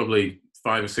probably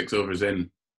 5 or 6 overs in,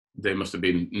 they must have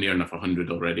been near enough 100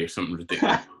 already or something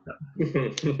ridiculous.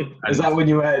 Is that when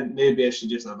you went, maybe I should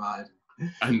just have had?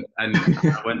 And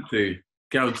I went to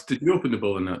Gouds. Did you open the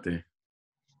bowling that day?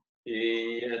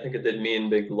 Yeah, I think I did. Me and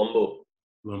Big Lumbo.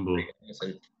 And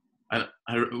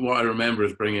what I remember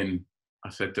is I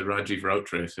said to Rajiv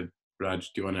Rautre, I said,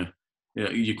 Raj, do you want to,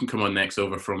 you can come on next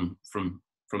over from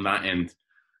that end.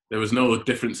 There was no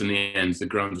difference in the ends. The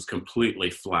ground was completely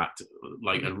flat,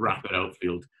 like a rapid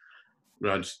outfield.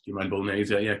 Raj, do you mind bowling? He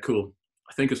said, yeah, cool.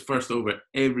 I think his first over,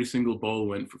 every single ball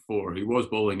went for 4. He was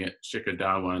bowling at Shikhar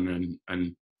Dhawan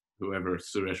and whoever,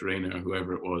 Suresh Raina, or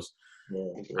whoever it was.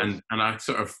 Yeah, and I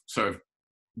sort of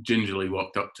gingerly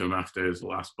walked up to him after his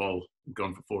last ball,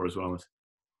 gone for 4 as well.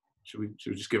 Should we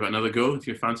just give it another go?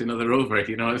 Do you fancy another over?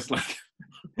 It's like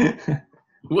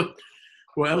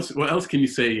what else can you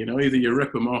say? Either you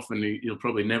rip him off and you'll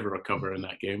probably never recover in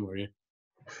that game, or you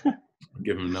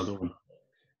give him another one.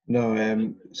 No,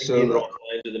 so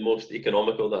the most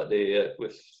economical that day,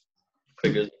 with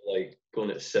figures like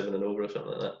going at 7 and over or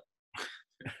something like that.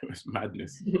 It was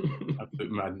madness,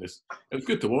 absolute madness. It was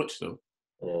good to watch though.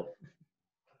 Yeah.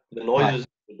 The noise is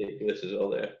ridiculous as well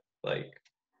there. Like,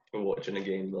 for watching a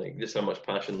game, like just how much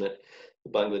passion the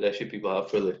Bangladeshi people have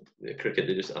for the cricket.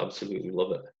 They just absolutely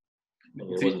love it. I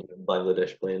mean, it wasn't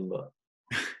Bangladesh playing, but.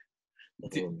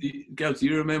 Gouds, do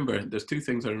you remember? There's 2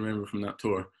 things I remember from that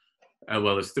tour.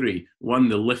 Well, there's 3. One,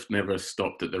 the lift never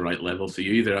stopped at the right level, so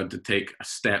you either had to take a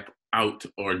step out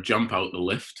or jump out the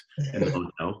lift in the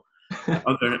hotel.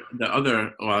 The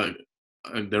other, well,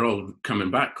 they're all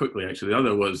coming back quickly. Actually, the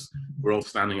other was we're all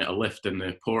standing at a lift, and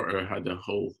the porter had a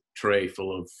whole tray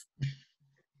full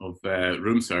of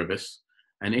room service.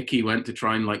 And Icky went to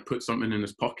try and put something in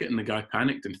his pocket, and the guy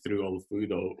panicked and threw all the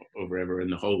food over ever in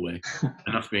the hallway.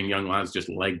 And us being young lads just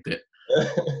legged it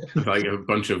like a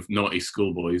bunch of naughty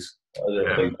schoolboys.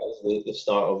 I think that was the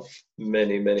start of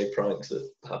many, many pranks that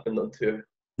happened on tour.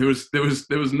 There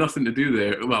was nothing to do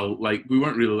there. Well, we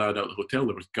weren't really allowed out of the hotel.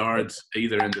 There was guards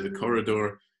either end of the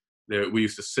corridor. We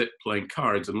used to sit playing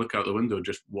cards and look out the window,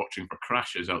 just watching for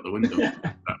crashes out the window.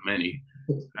 That many,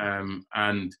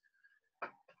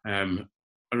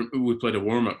 we played a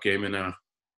warm-up game, and a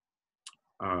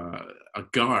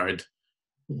guard,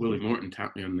 Willie Morton,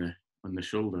 tapped me on the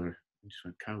shoulder. He just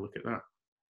went, "Cal, look at that."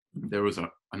 There was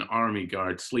an army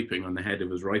guard sleeping on the head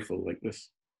of his rifle like this.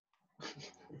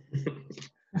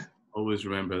 Always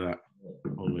remember that.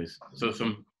 Always. So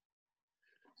some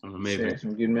amazing.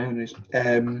 Some good memories.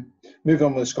 Moving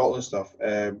on with the Scotland stuff.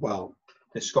 Well,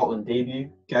 the Scotland debut.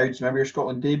 Gouds, remember your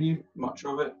Scotland debut? Much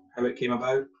of it? How it came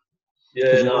about?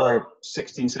 Yeah, you were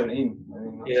 16, 17.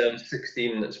 I was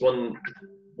 16. It's one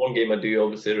game I do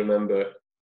obviously remember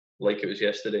like it was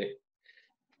yesterday.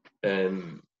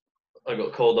 I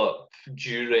got called up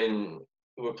during,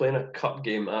 we were playing a cup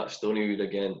game at Stoneywood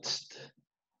against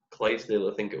Clydesdale,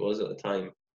 I think it was at the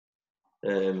time.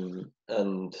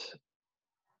 And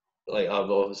I've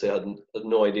obviously had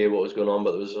no idea what was going on,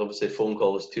 but there was obviously phone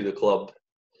calls to the club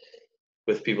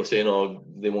with people saying,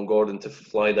 they want Gordon to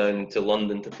fly down to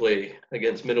London to play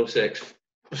against Middlesex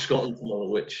Scotland tomorrow,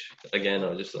 which again I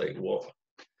was just like, what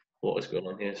is going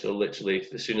on here? So literally,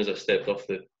 as soon as I stepped off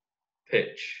the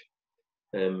pitch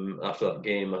after that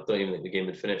game, I don't even think the game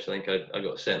had finished. I think I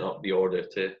got sent up the order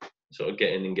to sort of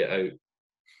get in and get out,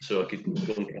 so I could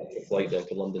go and catch a flight down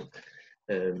to London.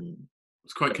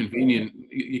 It's quite convenient.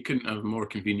 You couldn't have a more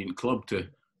convenient club to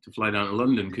fly down to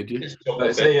London, could you? Just hop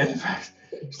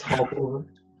over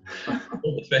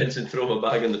the fence and throw my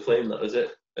bag in the plane. That was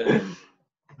it.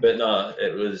 But nah,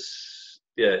 it was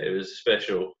a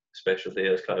special day.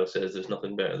 As Kyle says, there's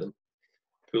nothing better than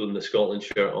pulling the Scotland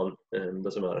shirt on.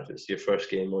 Doesn't matter if it's your first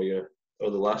game or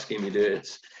the last game you do.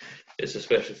 It's a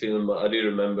special feeling. But I do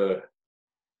remember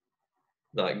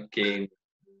that game.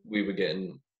 We were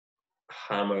getting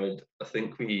hammered. I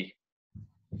think I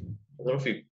don't know if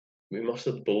we must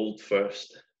have bowled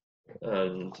first,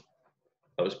 and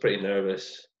I was pretty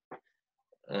nervous.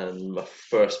 And my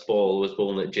first ball was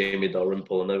bowling at Jamie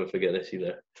Dalrymple. I'll never forget this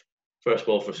either. First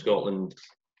ball for Scotland,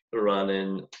 ran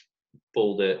in,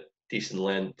 bowled it, decent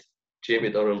length. Jamie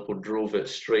Dalrymple drove it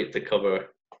straight to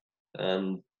cover,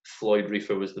 and Floyd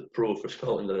Reefer was the pro for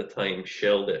Scotland at the time,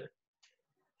 shelled it.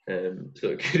 So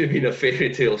it could have been a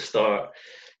fairy tale start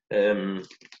to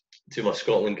my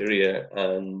Scotland career,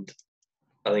 and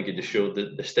I think it just showed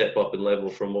the step up in level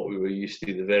from what we were used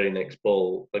to. The very next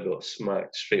ball, I got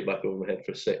smacked straight back over my head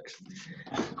for 6.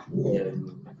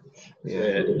 And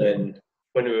then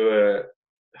when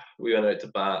we went out to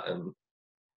bat, and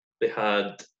they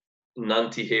had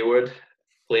Nanty Hayward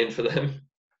playing for them.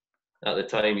 At the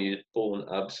time, he was bowling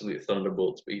absolute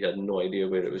thunderbolts, but he had no idea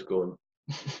where it was going.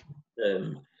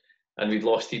 And we'd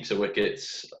lost heaps of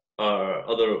wickets. Our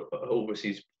other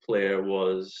overseas player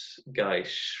was Guy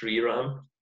Sriram,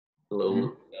 a little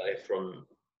guy from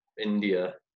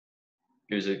India.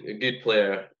 He was a good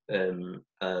player, and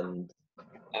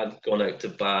I'd gone out to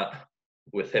bat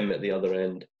with him at the other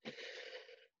end.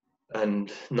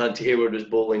 And Nanty Hayward was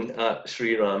bowling at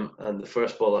Sriram, and the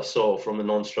first ball I saw from the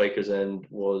non-striker's end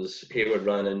was Hayward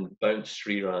ran in, bounced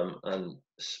Sriram, and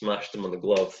smashed him on the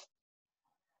glove.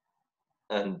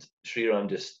 And Sriram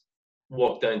just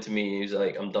walked down to me. He was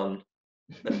like, "I'm done,"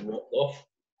 and walked off.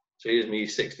 So here's me,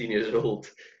 16 years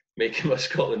old, making my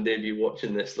Scotland debut,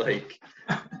 watching this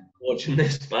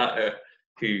batter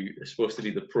who is supposed to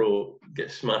be the pro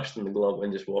get smashed in the glove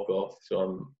and just walk off. So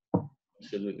I'm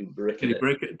absolutely bricking it.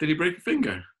 Did he break a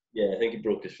finger? Yeah, I think he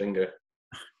broke his finger.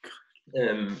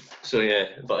 So yeah,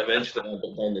 but eventually I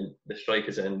got down the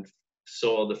striker's end,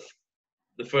 saw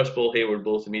the first ball Hayward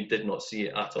bowled to me, did not see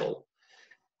it at all.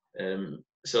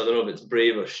 So I don't know if it's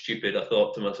brave or stupid. I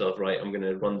thought to myself, right, I'm going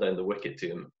to run down the wicket to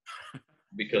him,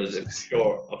 because if it's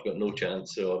short, I've got no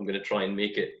chance. So I'm going to try and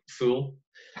make it full.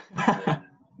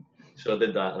 So I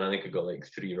did that, and I think I got like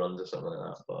 3 runs or something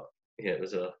like that. But yeah, it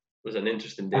was an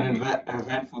interesting debut. An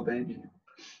eventful debut.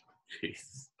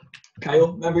 Jeez.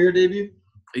 Kyle, remember your debut?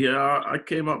 Yeah, I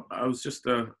came up. I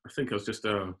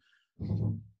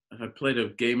played a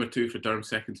game or 2 for Durham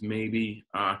Seconds, maybe.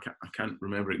 I can't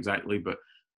remember exactly, but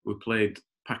we played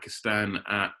Pakistan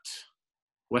at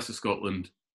West of Scotland,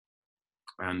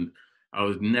 and I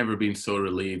was never been so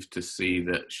relieved to see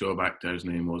that Shoaib Akhtar's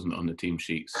name wasn't on the team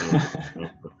sheet. So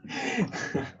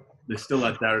they still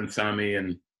had Darren Sammy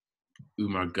and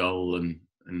Umar Gull and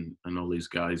all these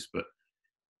guys, but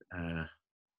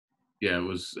yeah, it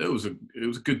was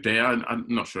a good day. I'm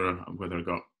not sure whether I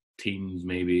got teams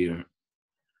maybe,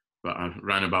 but I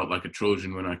ran about like a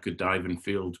Trojan when I could dive in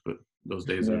field. But those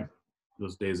days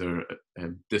are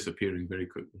disappearing very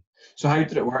quickly. So how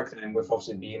did it work then, with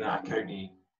obviously being at a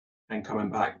county and coming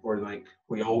back? Were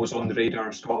you always on the radar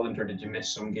of Scotland, or did you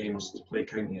miss some games to play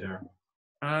county there?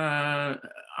 I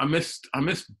missed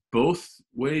both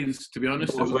ways, to be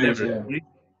honest.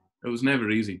 It was never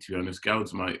easy, to be honest.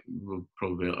 Gouds will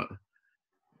probably,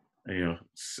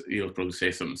 he'll probably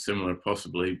say something similar,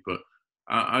 possibly. But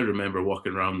I remember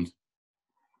walking around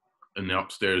in the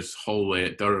upstairs hallway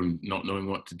at Durham, not knowing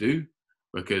what to do,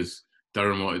 because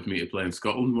Durham wanted me to play and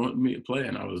Scotland wanted me to play,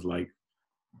 and I was like,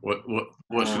 what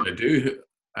should I do?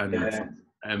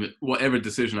 And whatever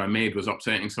decision I made was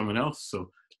upsetting someone else.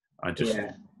 So I just,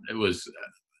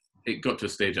 it got to a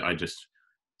stage that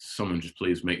someone just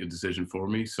please make the decision for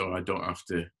me, so I don't have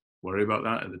to worry about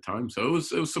that at the time. So it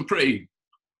was some pretty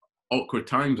awkward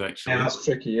times, actually. Yeah, that's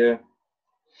tricky. Yeah,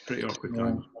 pretty awkward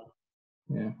times.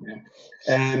 Yeah.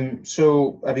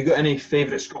 So have you got any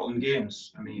favourite Scotland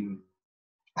games? I mean,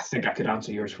 I think I could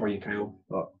answer yours for you, Kyle,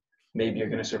 but maybe you're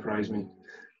going to surprise me.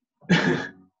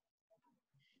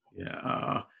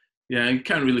 Yeah, you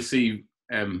can't really see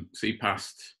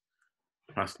past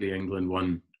the England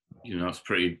one. That's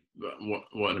pretty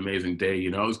what an amazing day.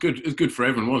 You know, it was good. It was good for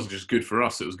everyone. It wasn't just good for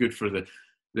us. It was good for the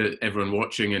everyone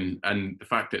watching, and the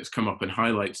fact that it's come up in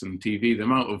highlights on TV. The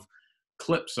amount of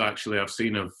clips actually I've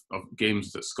seen of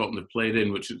games that Scotland have played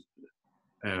in, which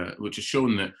has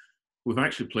shown that we've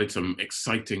actually played some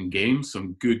exciting games,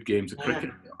 some good games of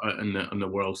cricket on the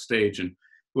world stage, and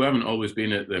we haven't always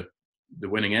been at the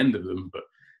winning end of them. But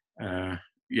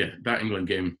that England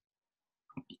game,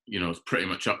 you know, is pretty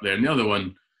much up there. And the other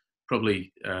one,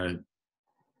 probably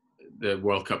the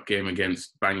World Cup game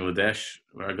against Bangladesh,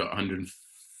 where I got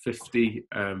 150.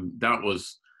 That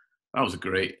was a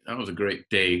great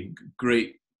day.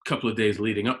 Great couple of days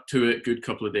leading up to it. Good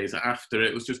couple of days after it.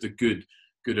 It was just a good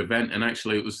event. And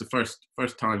actually, it was the first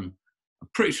time. I'm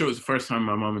pretty sure it was the first time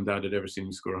my mum and dad had ever seen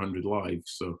me score 100 live.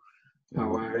 So. Oh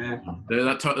wow! Yeah.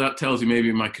 That tells you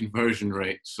maybe my conversion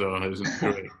rate. So it wasn't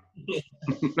great.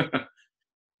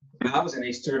 That was a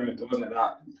nice tournament, wasn't it?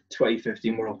 That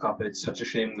 2015 World Cup. It's such a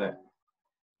shame that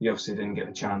you obviously didn't get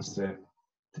the chance to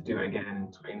do it again in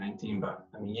 2019. But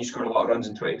I mean, you scored a lot of runs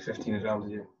in 2015 as well,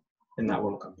 did you? In that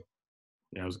World Cup.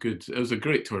 Yeah, it was good. It was a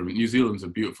great tournament. New Zealand's a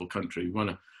beautiful country.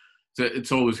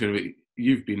 It's always going to be.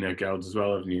 You've been there, Gouds, as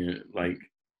well, haven't you?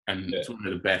 It's one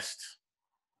of the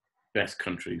best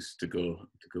countries to go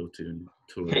to and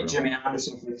tour. Hit Jimmy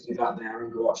Anderson for that day. I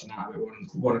remember watching that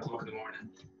at 1 o'clock in the morning.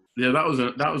 Yeah,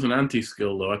 that was an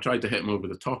anti-skill though. I tried to hit him over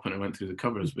the top and it went through the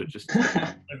covers, but just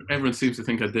everyone seems to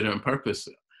think I did it on purpose.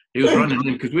 He was running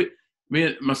in because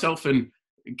myself and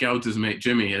Gouds' mate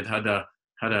Jimmy had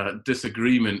a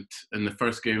disagreement in the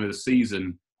first game of the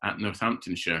season at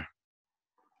Northamptonshire.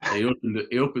 He opened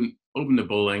the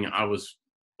bowling. I was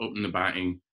opening the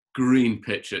batting. Green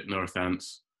pitch at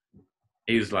Northants.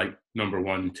 He's like number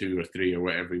 1, 2, or 3 or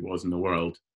whatever he was in the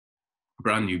world.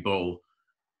 Brand new ball.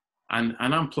 And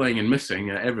I'm playing and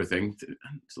missing everything.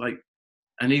 It's like,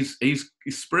 and he's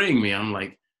spraying me. I'm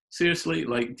like, seriously?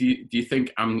 Like, do you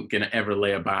think I'm gonna ever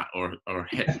lay a bat or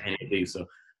hit any of these?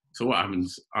 So what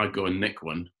happens? I go and nick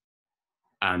one,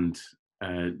 and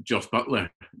Josh Butler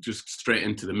just straight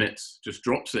into the mitts, just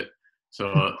drops it.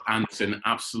 So Anderson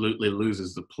absolutely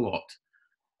loses the plot.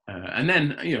 And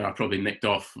then, you know, I probably nicked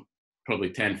off probably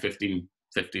 10, 15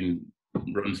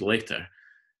 runs later.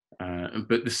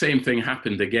 But the same thing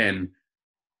happened again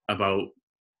about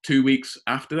 2 weeks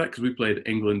after that, because we played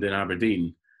England in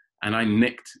Aberdeen, and I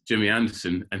nicked Jimmy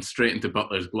Anderson and straight into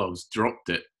Butler's gloves, dropped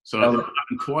it. So it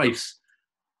happened twice.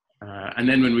 And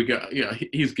then when we got, you know,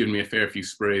 he's given me a fair few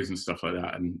sprays and stuff like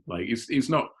that, and like he's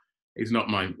not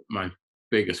my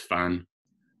biggest fan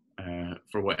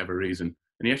for whatever reason.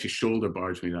 And he actually shoulder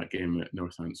barged me that game at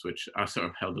Northants, which I sort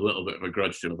of held a little bit of a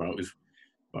grudge to him about.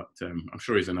 But I'm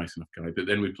sure he's a nice enough guy. But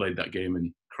then we played that game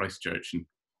in Christchurch, and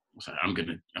I was like, I'm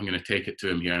gonna take it to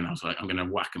him here, and I was like, I'm gonna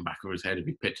whack him back over his head if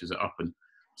he pitches it up, and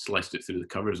sliced it through the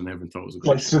covers, and everyone thought it was a good.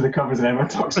 Sliced through the covers, and everyone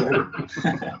talks about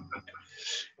it.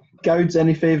 Gouds,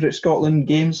 any favourite Scotland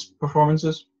games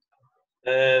performances?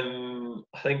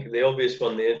 I think the obvious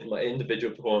one, my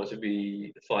individual performance would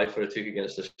be the 5 for a 2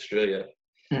 against Australia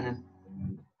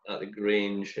at the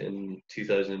Grange in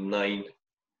 2009.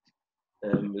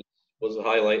 Was the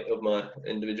highlight of my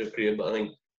individual career, but I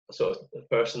think a sort of a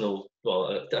personal,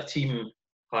 a team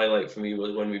highlight for me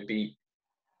was when we beat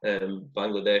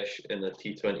Bangladesh in a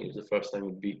T20. It was the first time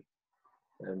we beat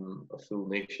a full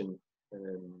nation,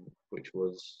 which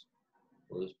was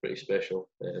pretty special.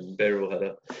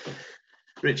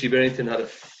 Richie Berrington had an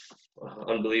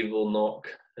unbelievable knock,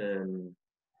 and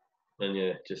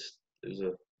yeah, just it was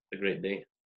a great day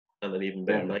and an even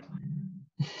better night.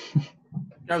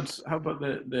 Gouds, how about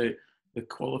the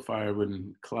qualifier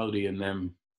when Cloudy and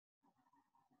them,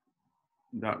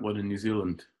 that one in New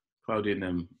Zealand, Cloudy and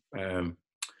them.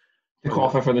 To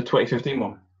qualify for the 2015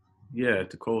 one? Yeah,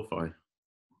 to qualify.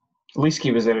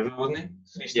 Leesky was there, wasn't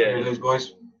he? Yeah, those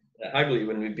boys. Hagley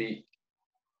when we beat.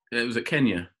 Yeah, it was at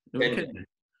Kenya. Kenya.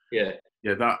 Yeah.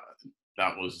 Yeah, that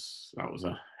was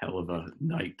a hell of a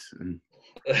night, and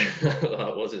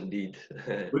that was indeed.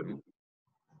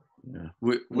 Yeah,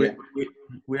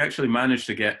 we actually managed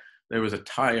to get. There was a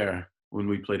tyre when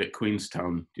we played at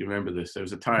Queenstown. Do you remember this? There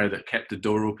was a tyre that kept the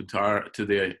door open to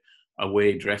the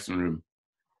away dressing room,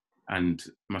 and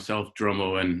myself,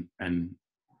 Drummo, and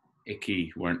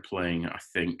Icky weren't playing, I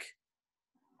think,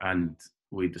 and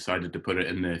we decided to put it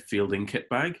in the fielding kit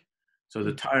bag. So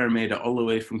the tyre made it all the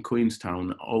way from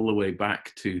Queenstown all the way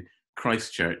back to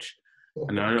Christchurch,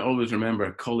 and I always remember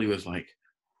Collie was like,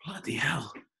 "Bloody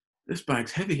hell, this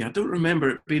bag's heavy. I don't remember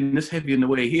it being this heavy on the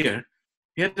way here."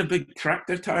 He had a big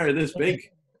tractor tyre this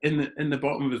big in the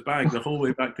bottom of his bag the whole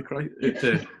way back to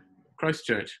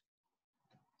Christchurch.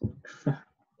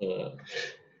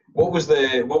 What was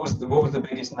the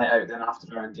biggest night out then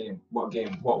after our game? What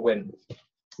game? What win?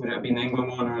 Would it have been the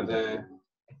England one or the?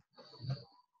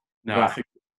 No,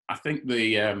 I think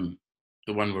the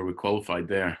one where we qualified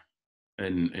there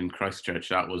in Christchurch,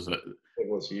 that was it. It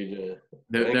was huge.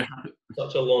 There,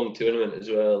 Such a long tournament as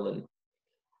well, and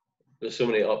there's so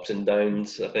many ups and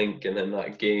downs. I think, and then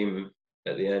that game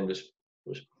at the end was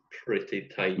pretty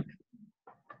tight.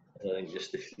 And I think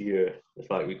just the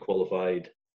fact we qualified,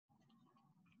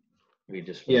 we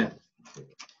just Yeah.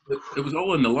 It was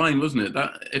all on the line, wasn't it?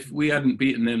 That if we hadn't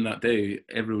beaten them that day,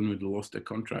 everyone would have lost their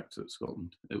contracts at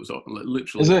Scotland. It was all,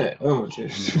 literally. Is it? Oh, on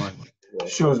jeez. the line.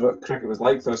 Shows what cricket was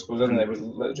like, I suppose, isn't it? It was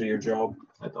literally your job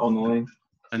on the line.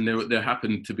 And there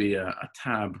happened to be a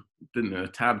tab, didn't there? A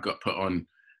tab got put on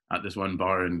at this one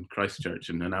bar in Christchurch,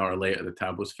 and an hour later the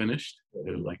tab was finished.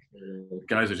 It was like the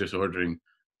guys are just ordering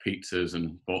pizzas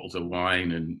and bottles of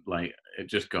wine, and like it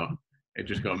just got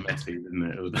messy, didn't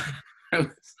it?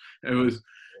 It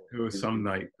was some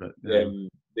night, but the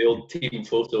old team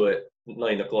photo at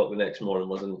 9 o'clock the next morning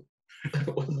wasn't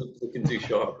looking too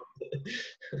sharp.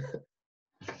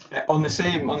 On the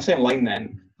same line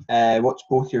then, what's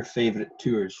both your favourite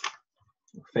tours?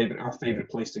 Favourite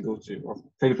place to go to, or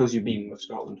favourite place you've been with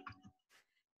Scotland?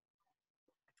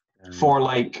 For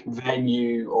like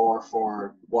venue or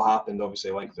for what happened,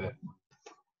 obviously, like the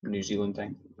New Zealand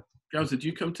thing. Gals, did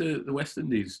you come to the West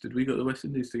Indies? Did we go to the West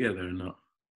Indies together or not?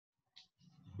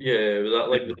 Yeah, was that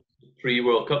like the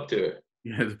pre-World Cup tour?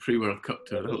 Yeah, the pre-World Cup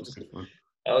tour. That was good fun.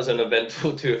 That was an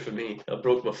eventful tour for me. I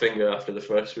broke my finger after the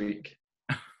first week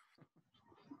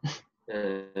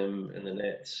in the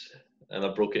nets, and I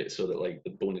broke it so that like the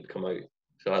bone had come out.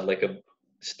 So I had like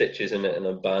stitches in it and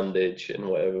a bandage and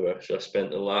whatever. So I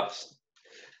spent the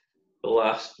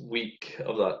last week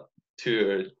of that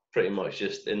tour pretty much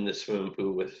just in the swimming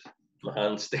pool with my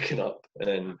hand sticking up and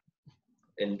then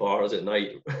in bars at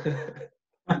night.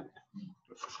 Not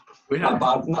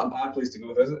a bad place to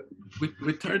go visit.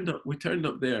 We turned up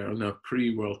there on a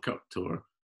pre-World Cup tour,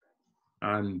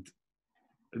 and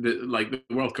the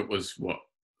World Cup was what,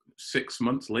 6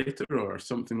 months later or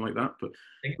something like that. But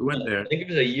we went there. I think it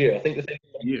was a year. I think the thing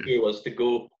was to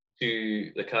go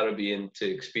to the Caribbean to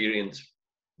experience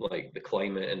like the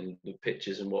climate and the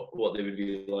pitches and what they would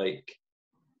be like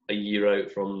a year out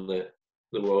from the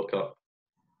World Cup.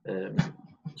 I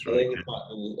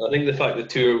think the fact the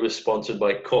tour was sponsored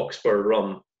by Coetzer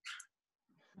rum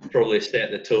probably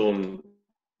set the tone.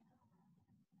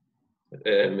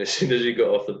 As soon as you got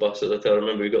off the bus at the time, I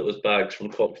remember we got those bags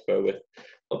from Coetzer with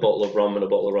a bottle of rum and a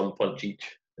bottle of rum punch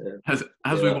each. As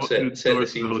we walked through the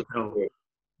doors of the hotel,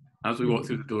 as we walked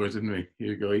through the doors, didn't we?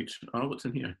 Here you go, each. Oh, what's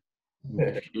in here?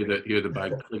 Hear the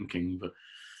bag clinking, but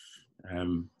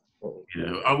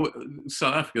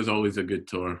South Africa's always a good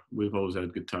tour. We've always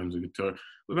had good times, a good tour.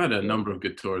 We've had a number of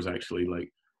good tours actually.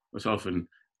 Like myself and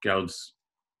Goud's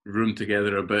roomed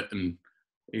together a bit, and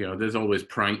there's always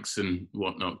pranks and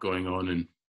whatnot going on,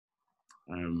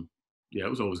 and it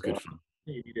was always good fun.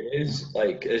 It is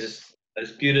like as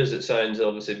good as it sounds.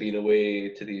 Obviously, being away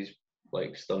to these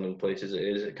like stunning places,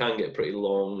 it can get pretty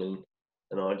long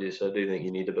and arduous. So I do think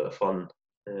you need a bit of fun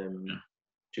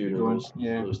during those.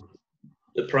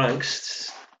 The pranks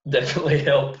definitely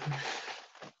help.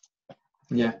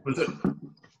 Yeah. Was it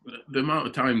the amount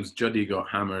of times Juddy got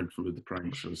hammered with the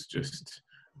pranks was just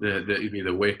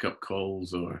the wake up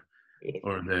calls or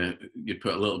you'd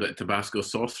put a little bit of Tabasco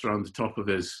sauce around the top of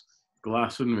his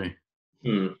glass, wouldn't we?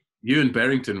 You and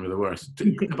Barrington were the worst.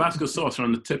 Tabasco sauce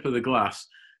around the tip of the glass,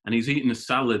 and he's eating a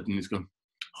salad and he's going,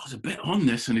 "Oh, there's a bit on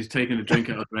this," and he's taking a drink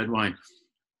out of red wine.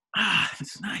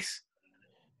 It's nice.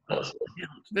 It's a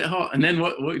bit hot. And then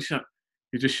what you shout?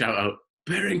 You just shout out,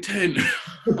 "Barrington!"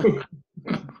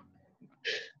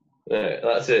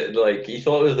 That's it. Like he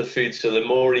thought it was the food, so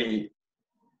the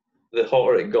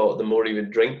hotter it got, the more he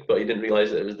would drink. But he didn't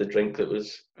realise that it was the drink that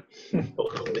was.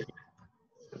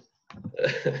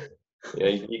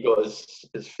 He got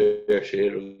his fair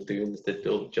share of doings, did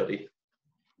old Juddy.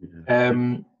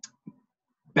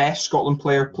 Best Scotland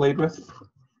player played with?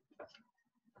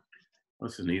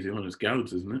 That's an easy one. It's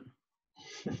Gouds, isn't it?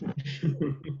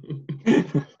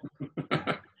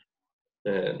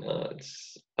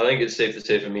 I think it's safe to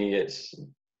say for me, it's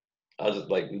as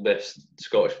like the best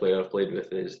Scottish player I've played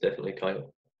with is definitely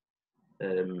Kyle.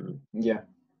 His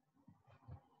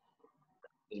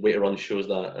way to run shows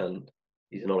that, and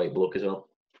he's an alright bloke as well.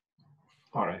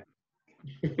 All right.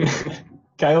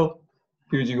 Kyle,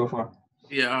 who would you go for?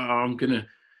 Yeah, I'm gonna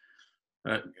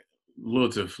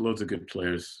loads of good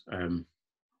players,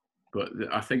 but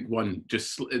I think one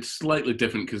it's slightly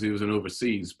different because he was an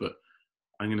overseas. But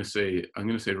I'm gonna say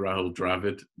Rahul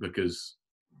Dravid because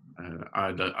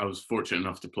I was fortunate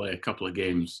enough to play a couple of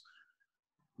games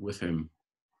with him,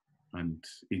 and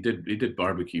he did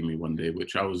barbecue me one day,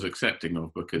 which I was accepting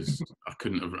of because I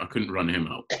couldn't run him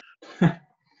out.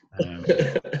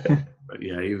 But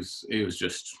yeah, he was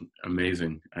just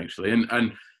amazing actually,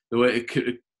 and the way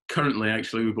currently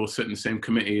actually we both sit in the same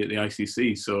committee at the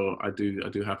ICC, so I do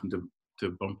happen to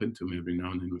bump into him every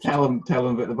now and then. Tell him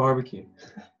about the barbecue.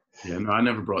 Yeah, no, I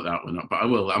never brought that one up, but I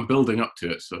will. I'm building up to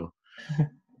it, so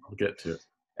I'll get to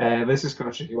it. This is kind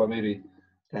of tricky one, maybe.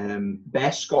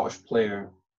 Best Scottish player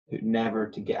who never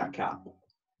to get a cap.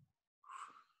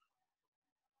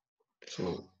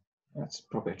 So that's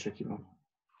probably a tricky one.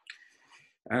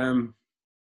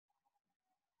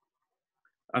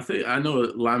 I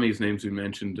know Lammy's name's been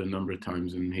mentioned a number of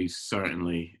times, and he was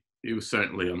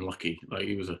certainly unlucky. Like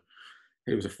he was a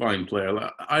fine player.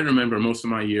 I remember most of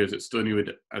my years at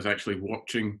Stoneywood as actually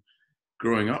watching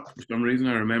growing up. For some reason,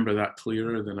 I remember that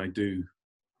clearer than I do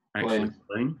actually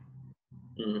playing.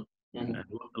 Mm-hmm.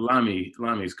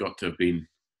 Lammy's got to have been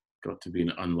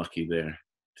unlucky there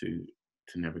to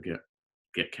never get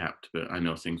capped. But I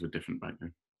know things were different back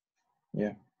then.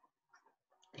 Yeah.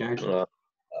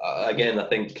 Again, I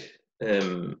think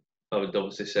I would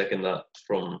obviously second that.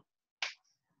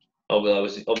 I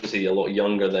was obviously a lot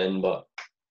younger then, but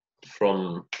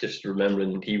from just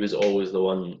remembering, he was always the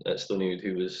one at Stoneywood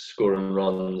who was scoring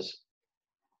runs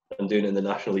and doing it in the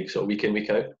National League sort of week in, week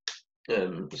out.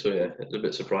 So yeah, it's a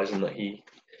bit surprising that he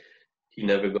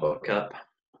never got a cap.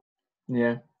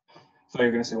 Yeah. I thought you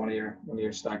were going to say one of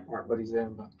your Stag Park buddies there,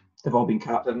 but they've all been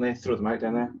capped, haven't they? Throw them out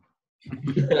down there.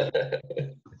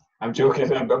 I'm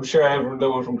joking. I'm sure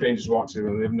everyone from Grange is watching,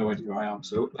 and they have no idea who I am,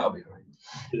 so that'll be all right.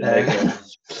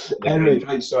 Anyway,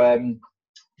 right. So,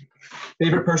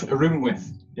 favourite person to room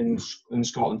with in the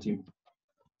Scotland team?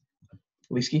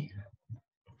 Leesky?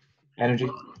 Energy?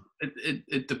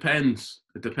 It depends.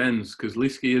 It depends because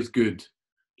Leesky is good.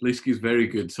 Leesky's very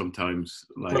good sometimes.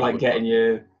 For getting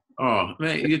you. Oh,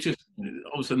 mate! You just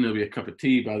all of a sudden there'll be a cup of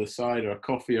tea by the side or a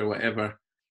coffee or whatever.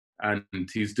 And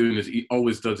he's doing this. He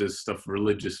always does his stuff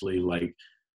religiously, like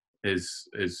his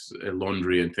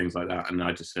laundry and things like that. And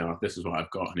I just say, "Oh, this is what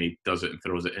I've got," and he does it and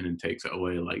throws it in and takes it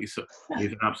away. Like he's an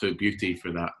absolute beauty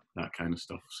for that kind of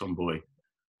stuff. Some boy.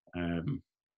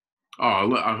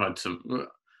 I've had some.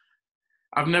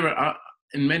 I've never.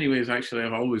 In many ways, actually,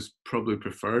 I've always probably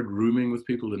preferred rooming with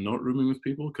people than not rooming with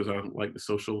people because I like the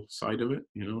social side of it.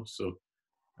 So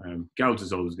Goudie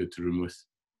is always good to room with.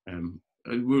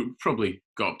 We probably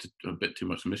got up to a bit too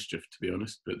much mischief, to be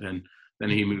honest. But then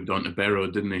he moved on to Barrow,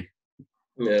 didn't he?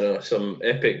 Yeah, no, some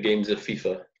epic games of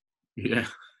FIFA. Yeah.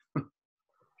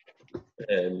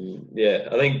 Yeah,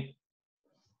 I think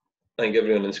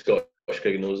everyone in Scottish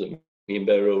cricket knows that me and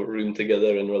Barrow roomed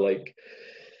together and were like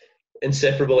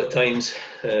inseparable at times.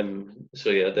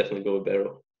 So yeah, I'd definitely go with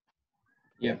Barrow.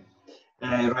 Yeah.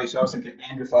 Right. So I was thinking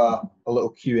end with a little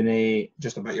Q&A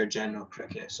just about your general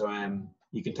cricket. So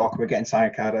you can talk about getting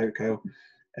Sayakad out, Kyle.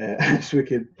 So we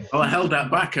could. Oh, I held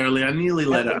that back early. I nearly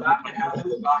let it. I held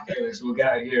it back early, so we'll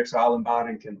get it here so Alan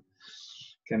Barron can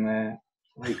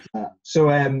like that. So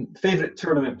favourite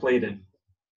tournament played in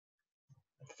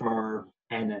for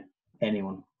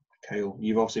anyone? Kyle,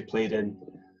 you've obviously played in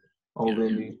all the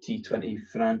new T20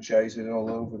 franchises all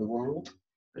over the world.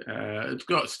 It's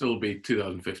got to still be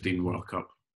 2015 World Cup.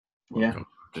 World Cup.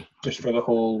 Just for the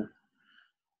whole.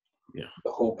 Yeah.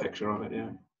 The whole picture of it,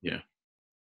 yeah. Yeah.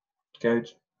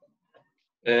 Goudie?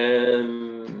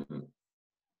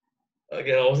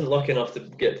 Again, I wasn't lucky enough to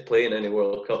get to play in any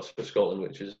World Cups for Scotland,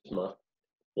 which is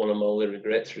one of my only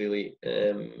regrets, really.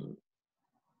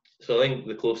 So I think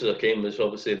the closest I came was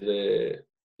obviously the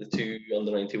two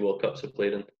under-90 World Cups I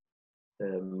played in.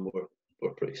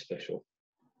 Were pretty special.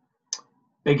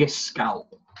 Biggest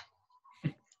scalp?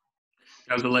 I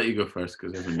have to let you go first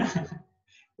because everyone.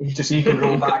 Just so you can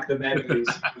roll back the memories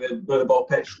with the ball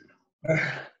pitched.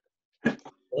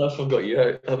 I've got you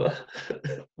out, have I?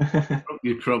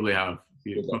 You probably have.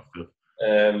 I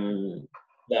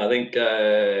think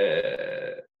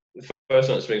the first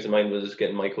one that springs to mind was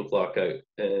getting Michael Clarke out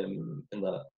in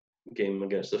that game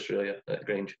against Australia at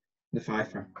Grange. The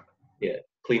Fifer. Yeah,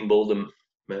 clean bowled him,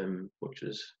 which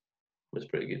was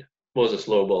pretty good. It was a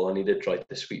slow ball and he did try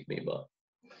to sweep me, but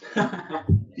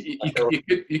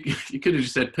you could have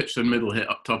just said pitch and middle hit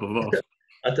up top of off.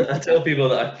 I tell people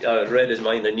that I read his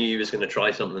mind. I knew he was going to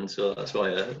try something, so that's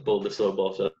why I bowled the slow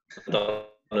ball. So I done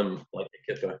him like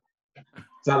a kipper.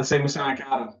 Is that the same with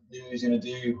Sayakad? He was going to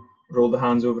do roll the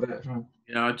hands over it?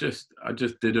 Yeah, I just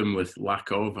did him with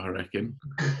lack of, I reckon.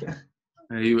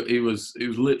 He was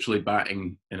literally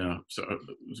batting in a sort of,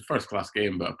 it was a first class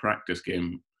game, but a practice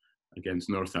game against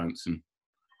Northampton.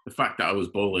 The fact that I was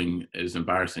bowling is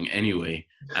embarrassing anyway,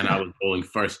 and I was bowling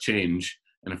first change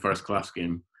in a first class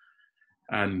game.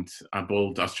 And I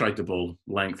tried to bowl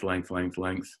length,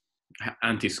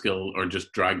 anti-skill, or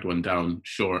just dragged one down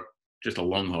short, just a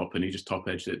long hop, and he just top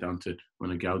edged it down to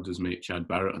one of Goudie's mate, Chad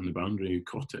Barrett, on the boundary, who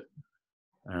caught it.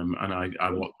 And I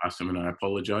walked past him and I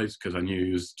apologised because I knew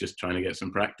he was just trying to get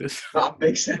some practice. That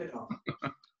makes sense.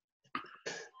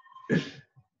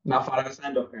 Not far of a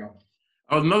stand-up now.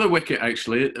 Oh, another wicket,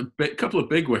 actually. A couple of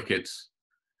big wickets,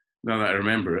 now that I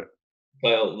remember it.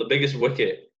 Well, the biggest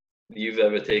wicket you've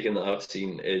ever taken that I've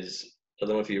seen is, I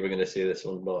don't know if you were going to say this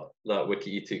one, but that wicket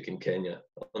you took in Kenya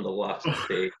on the last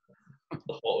day,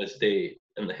 the hottest day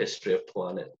in the history of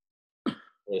planet.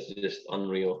 It's just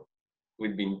unreal.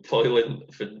 We'd been toiling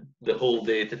for the whole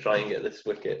day to try and get this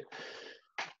wicket.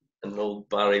 And old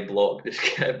Barry Block just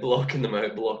kept blocking them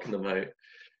out.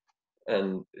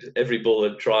 And every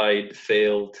bowler tried,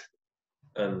 failed.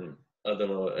 And I don't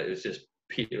know, it was just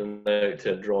petering out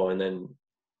to a draw. And then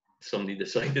somebody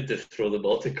decided to throw the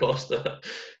ball to Costa.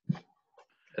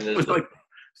 And it's like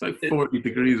 40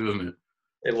 degrees, wasn't it?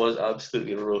 It was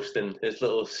absolutely roasting. His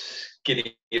little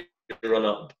skinny run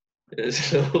up,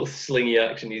 his little slingy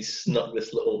action, he snuck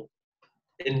this little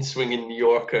in-swinging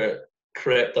Yorker,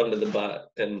 crept under the bat,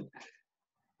 and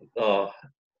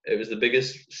it was the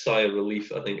biggest sigh of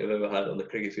relief I think I've ever had on the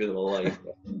cricket field in my life.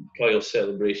 Kyle's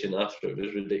celebration after it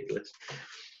was ridiculous.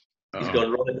 He's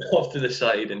gone running off to the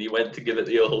side and he went to give it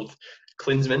the old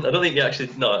Klinsman. I don't think he actually,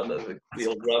 the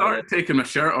old I started taking my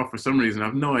shirt off for some reason. I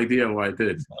have no idea why I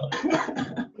did.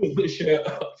 the shirt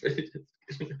off.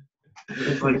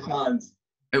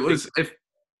 It was,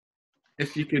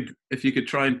 if you could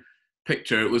try and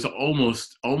picture, it was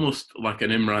almost like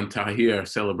an Imran Tahir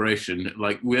celebration.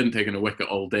 Like, we hadn't taken a wicket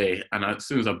all day, and as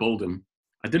soon as I bowled him,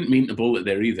 I didn't mean to bowl it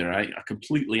there either. I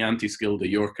completely anti-skilled a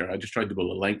Yorker. I just tried to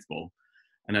bowl a length ball,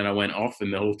 and then I went off,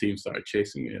 and the whole team started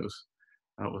chasing me.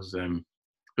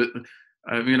 But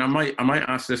I mean, I might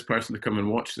ask this person to come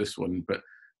and watch this one. But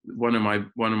one of my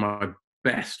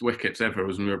best wickets ever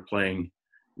was when we were playing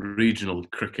regional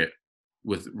cricket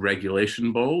with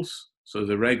regulation balls. So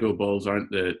the rego balls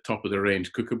aren't the top of the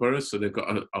range kookaburras, so they've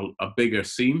got a bigger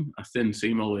seam, a thin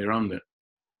seam all the way around it.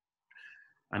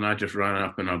 And I just ran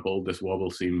up and I bowled this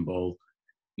wobble seam ball,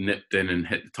 nipped in and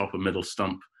hit the top of middle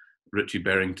stump. Richie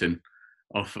Berrington,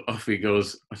 off he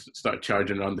goes. I started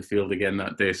charging around the field again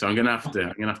that day. So I'm gonna have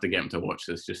to get him to watch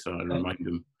this just so I remind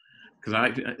him.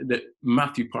 Because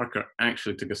Matthew Parker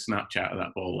actually took a Snapchat of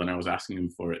that ball and I was asking him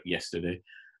for it yesterday.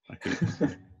 I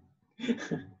couldn't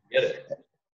get it.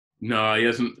 No, he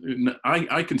hasn't.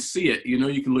 I can see it. You know,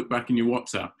 you can look back in your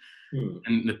WhatsApp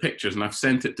and the pictures, and I've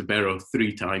sent it to Barrow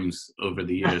 3 times over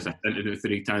the years. I sent it to him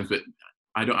 3 times, but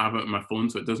I don't have it on my phone,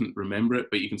 so it doesn't remember it.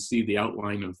 But you can see the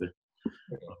outline of it,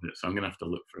 so I'm gonna have to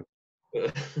look for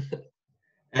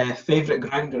it. Favorite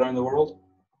ground around the world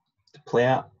to play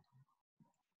at?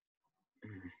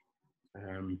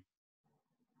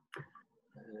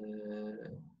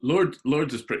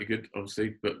 Lords is pretty good,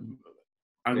 obviously, but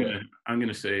I'm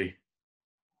gonna say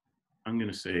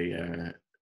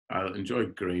I'll enjoy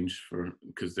Grange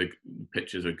because the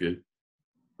pitches are good.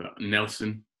 But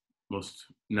Nelson,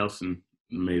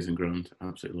 amazing ground. I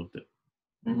absolutely loved it.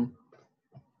 Mm-hmm.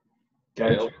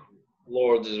 Yeah,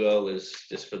 Lords as well is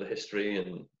just for the history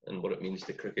and what it means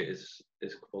to cricket is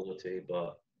quality.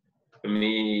 But for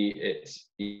me, it's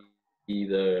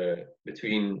either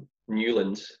between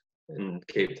Newlands in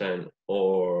Cape Town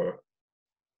or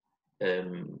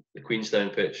the Queenstown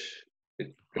pitch.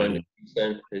 The ground in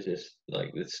Queenstown is just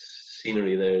like, the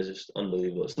scenery there is just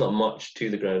unbelievable. It's not much to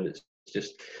the ground. It's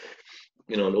just,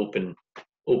 you know, an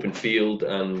open field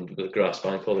and with grass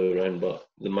bank all the way around. But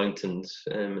the mountains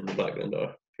in the background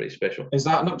are pretty special. Is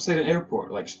that an upside down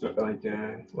airport like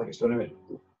Stoneywood?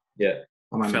 Yeah.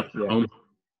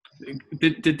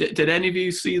 Did any of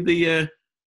you see the?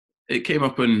 It came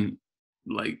up on,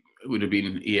 like, it would have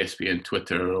been ESPN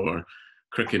Twitter or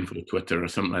Cricket for Twitter or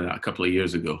something like that a couple of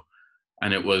years ago,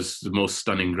 and it was the most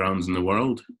stunning grounds in the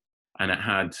world, and it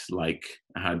had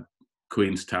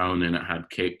Queenstown and it had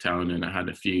Cape Town and it had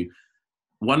a few.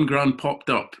 One ground popped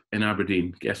up in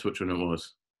Aberdeen. Guess which one it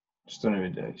was?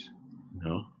 Stoneywood Dyce.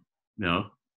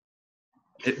 No.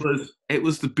 It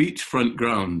was the beachfront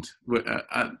ground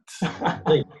at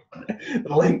the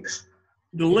Links.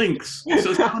 The Links.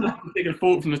 So someone had taken a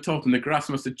photo from the top, and the grass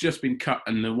must have just been cut.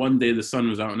 And the one day the sun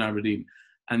was out in Aberdeen,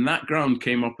 and that ground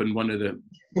came up in one of the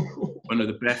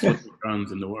best looking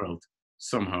grounds in the world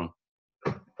somehow.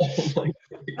 Oh my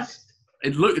goodness.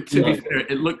 It looked, to be fair,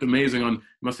 it looked amazing.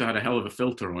 Must have had a hell of a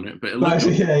filter on it, but it looked.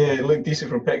 It looked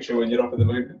decent from picture when you're up in the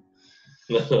mountain.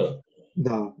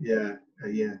 No, yeah.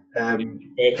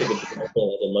 Compared to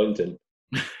the mountain.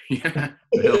 Yeah.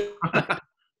 The hill.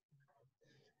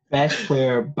 Best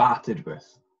player batted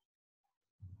with.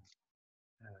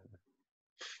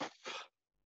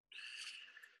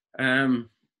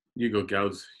 You go,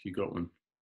 Gouds. You got one.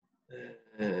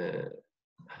 I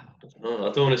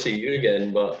don't want to say you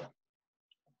again, but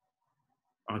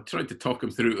I tried to talk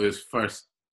him through to his first,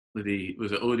 was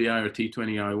it ODI or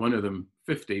T20I? One of them,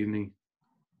 50, and he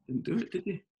didn't do it, did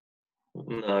he?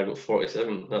 no, I got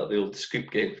 47 at the old scoop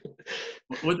game.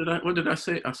 What did I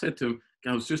say? I said to him,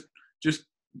 Gouds, just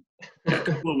get a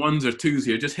couple of ones or twos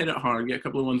here. Just hit it hard. Get a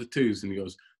couple of ones or twos. And he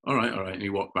goes, all right. And he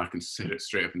walked back and hit it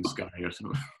straight up in the sky or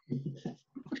something.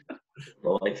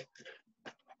 Right.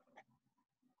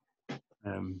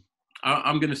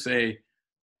 I'm going to say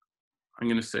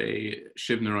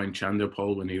Shivnarine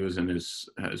Chanderpaul when he was in his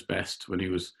best, when he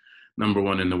was number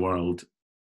one in the world.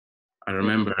 I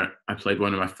remember I played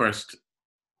one of my first,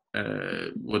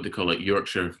 what they call it,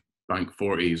 Yorkshire Bank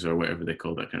 40s or whatever they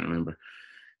called it, I can't remember.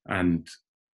 And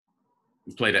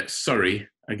we played at Surrey,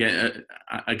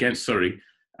 against Surrey,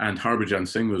 and Harbhajan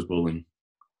Singh was bowling.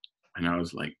 And I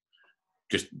was like,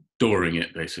 just dooring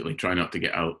it, basically, trying not to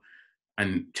get out.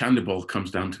 And Chanderpaul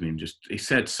comes down to me and he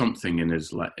said something in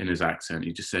his accent.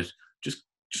 He just said, just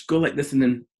go like this and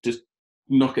then just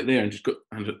knock it there and just go.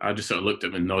 And I just sort of looked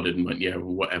at him and nodded and went, yeah,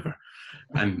 well, whatever.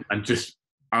 And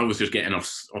I was just getting off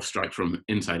strike from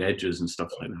inside edges and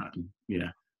stuff like that. And yeah,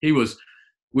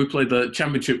 we played the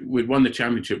championship. We'd won the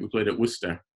championship. We played at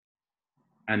Worcester,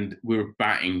 and we were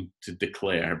batting to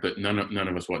declare, but none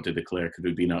of us wanted to declare because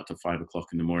we'd been out till 5 o'clock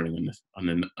in the morning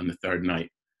on the third night.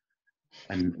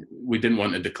 And we didn't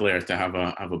want to declare to have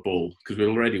a bowl because we'd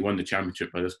already won the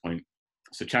championship by this point.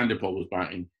 So Chanderpaul was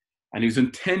batting, and he was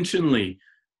intentionally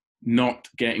not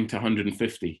getting to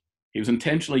 150. He was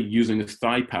intentionally using his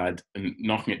thigh pad and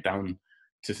knocking it down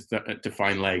to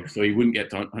find leg, so he wouldn't get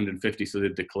to 150. So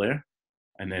they'd declare,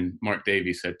 and then Mark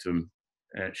Davies said to him,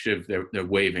 "Shiv, they're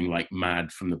waving like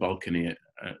mad from the balcony at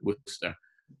Worcester.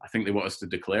 I think they want us to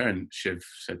declare." And Shiv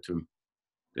said to him,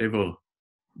 "Devo,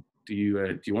 do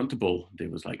you want to bowl?"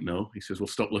 Dave was like, "No." He says, "Well,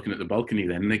 stop looking at the balcony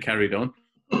then." And they carried on.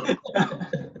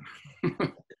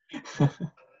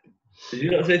 Did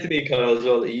you not say to me, Kyle, as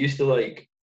well, that he used to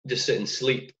just sit and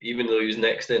sleep even though he was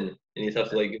next in, and you'd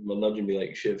have to give him a nudge and be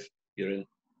like, "Shiv, you're in."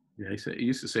 Yeah, he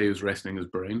used to say he was resting his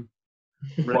brain.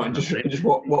 Just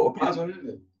what were pads on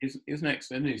it? He's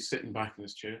next in. He's sitting back in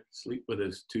his chair, sleep with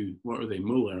his two. What are they,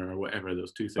 molar or whatever?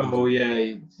 Those two things. Oh yeah,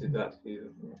 he did that. Yeah,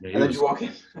 and then you walk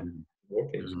in.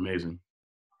 It was amazing.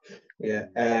 Yeah.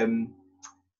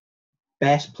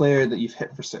 Best player that you've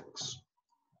hit for six.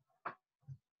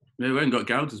 No, we haven't got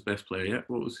Gouds as best player yet.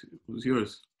 What was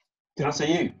yours? Did I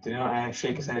say you? Did I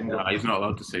shake his head and go? No, he's not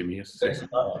allowed to say me. He has to say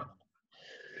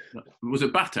was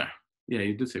it batter? Yeah,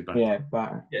 you did say batter. Yeah,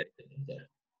 batter. Yeah.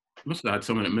 Must have had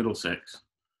someone at Middlesex.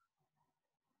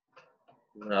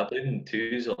 No, I played in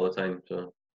twos all the time,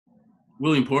 so.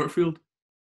 William Porterfield?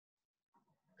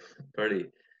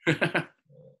 Pretty.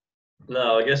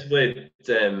 No, I guess I played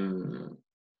at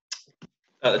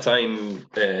the time.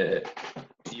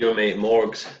 Your mate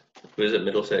Morgs was at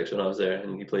Middlesex when I was there,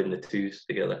 and he played in the twos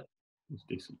together. That's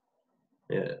decent.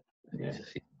 Yeah.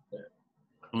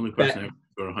 Only person ever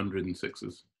for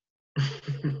 106s.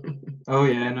 Oh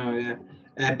yeah, no, yeah.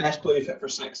 Best player you've hit for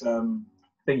six. I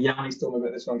think Yanni's told me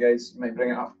about this one, guys. You might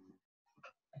bring it up.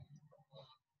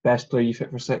 Best player you've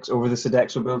hit for six over the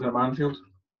Sodexo building at Manfield.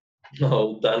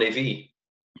 Oh, Danny V.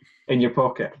 In your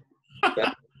pocket.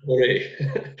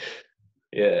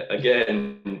 Yeah,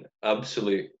 again,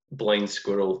 absolute blind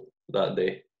squirrel that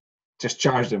day. Just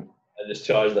charged him. I just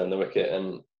charged down the wicket,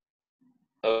 and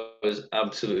I was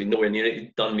absolutely nowhere near it.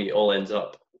 He'd done me all ends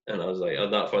up, and I was like,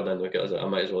 that far down the wicket, I was like, I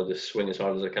might as well just swing as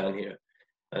hard as I can here,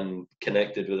 and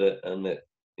connected with it, and it,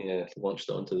 launched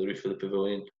it onto the roof of the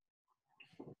pavilion.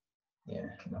 Yeah,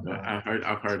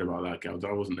 I've heard about that, Gouds.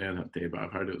 I wasn't there that day, but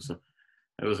I've heard it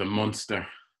was a monster.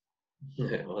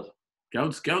 Yeah, it was.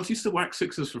 Gouds used to whack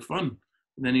sixes for fun.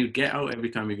 And then he would get out every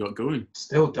time he got going.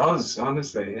 Still does,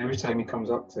 honestly. Every time he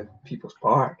comes up to People's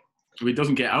Park. So he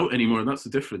doesn't get out anymore. That's the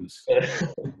difference.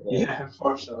 Yeah,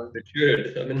 unfortunately.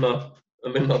 Matured.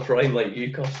 I'm in my prime like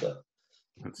you, Costa.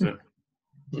 That's it.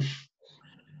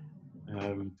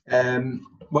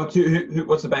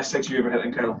 What's the best six you ever hit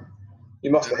in Kyle?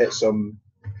 You must have hit some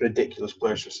ridiculous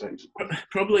players for six.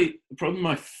 Probably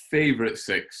my favourite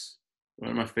six.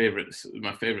 One of my favourite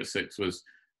six was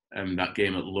that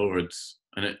game at Lord's.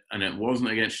 And it wasn't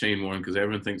against Shane Warne because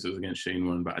everyone thinks it was against Shane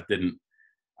Warne, but I didn't.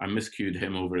 I miscued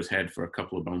him over his head for a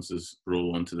couple of bounces,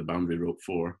 roll onto the boundary rope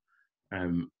 4.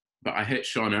 but I hit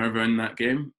Sean Irver in that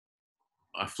game.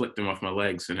 I flicked him off my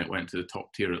legs, and it went to the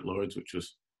top tier at Lords, which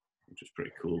was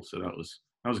pretty cool. So that was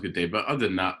a good day. But other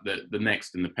than that, the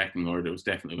next in the pecking order was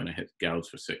definitely when I hit Gouds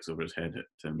for 6 over his head at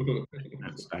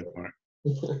Stag Park.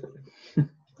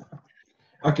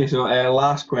 Okay, so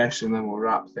last question, then we'll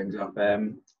wrap things up.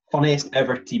 Funniest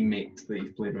ever teammate that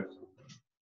you've played with?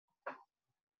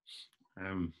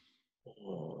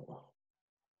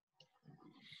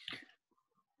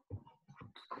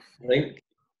 I think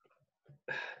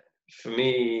for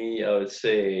me, I would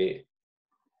say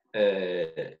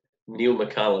Neil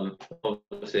McCallum.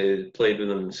 Obviously, played with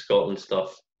him in Scotland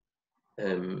stuff,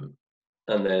 and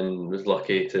then was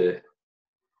lucky to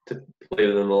play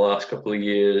with him the last couple of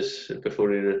years before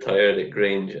he retired at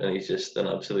Grange, and he's just an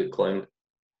absolute clown.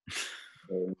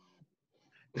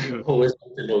 Always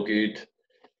to no good.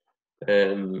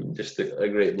 Just a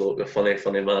great bloke, a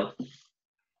funny man.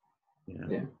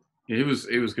 Yeah. He was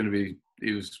going to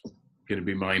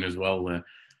be mine as well.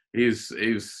 He's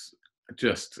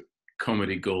just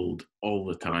comedy gold all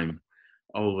the time.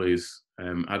 Always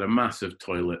had a massive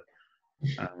toilet.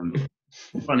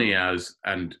 Funny as,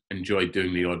 and enjoyed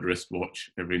doing the odd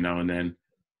wristwatch every now and then.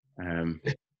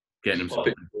 Getting himself.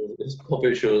 His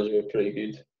puppet shows were pretty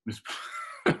good.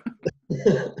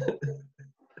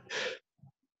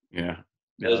 Yeah.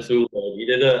 As Bulldog, he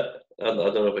did I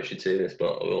don't know if I should say this,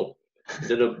 but I will. He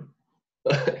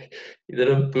did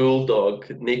a bulldog,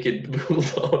 naked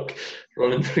bulldog,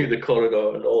 running through the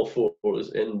corridor on all fours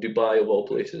in Dubai of all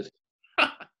places.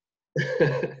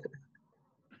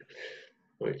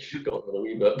 Which got a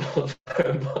wee bit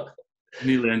but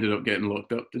nearly ended up getting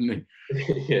locked up, didn't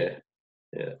he? Yeah.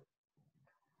 Yeah,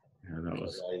 that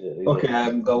was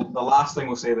okay. The last thing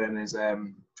we'll say then is a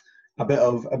bit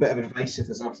of advice if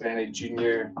there's not any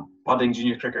budding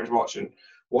junior cricketers watching.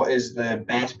 What is the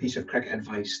best piece of cricket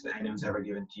advice that anyone's ever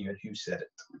given to you, and who said it?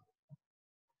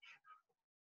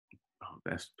 Oh,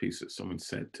 best piece that someone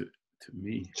said to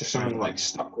me. Just something like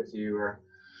stuck with you, or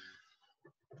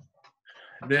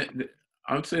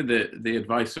I would say the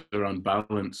advice around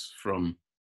balance from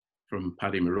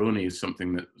Paddy Maroney is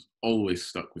something that's always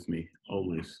stuck with me,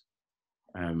 always.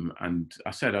 And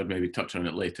I said I'd maybe touch on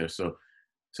it later. So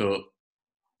to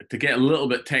get a little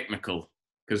bit technical,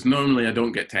 because normally I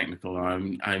don't get technical.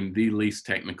 I'm the least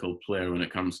technical player when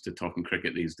it comes to talking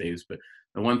cricket these days. But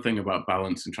the one thing about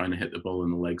balance and trying to hit the ball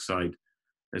on the leg side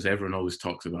is everyone always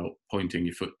talks about pointing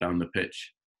your foot down the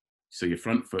pitch. So your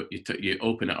front foot, you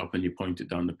open it up and you point it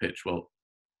down the pitch. Well,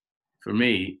 for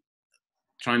me,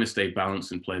 trying to stay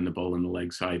balanced and playing the ball on the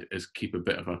leg side is keep a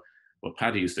bit of what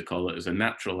Paddy used to call it, is a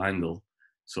natural angle.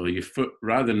 So your foot,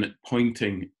 rather than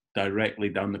pointing directly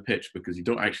down the pitch, because you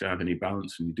don't actually have any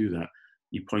balance when you do that,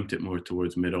 you point it more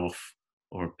towards mid-off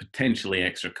or potentially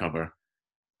extra cover,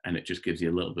 and it just gives you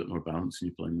a little bit more balance when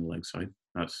you're playing the leg side.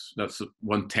 That's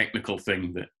one technical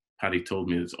thing that Paddy told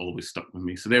me that's always stuck with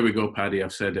me. So there we go, Paddy,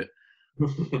 I've said it.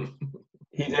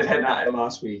 He did hit that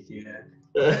last week, yeah.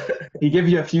 He gave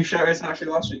you a few shout-outs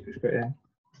actually last week, which was great,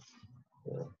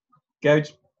 yeah.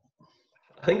 Gouge?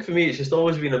 I think for me it's just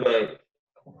always been about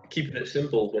keeping it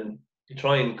simple. When you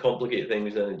try and complicate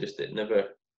things, then it never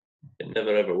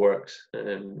ever works.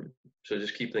 So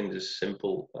just keep things as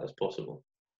simple as possible.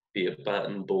 Be it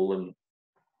batting, bowling.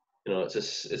 You know,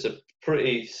 it's a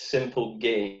pretty simple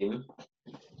game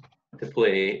to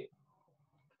play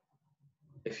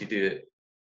if you do it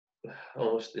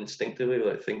almost instinctively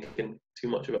without thinking too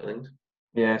much about things.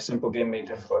 Yeah, simple game made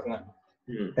difficult, isn't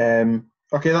it?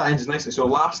 Okay, that ends nicely. So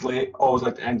lastly, always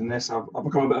like to end on this. I've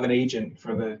become a bit of an agent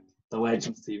for the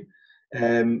Legends team.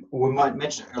 We might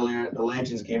mention earlier the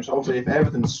Legends game. So hopefully, if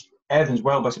everything's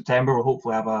well by September, we'll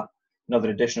hopefully have another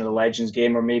edition of the Legends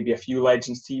game, or maybe a few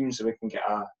Legends teams, so we can get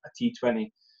a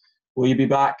T20. Will you be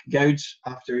back, Gouge,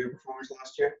 after your performance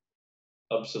last year?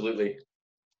 Absolutely.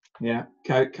 Yeah,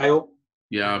 Kyle.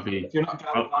 Yeah, I'll be. If you're not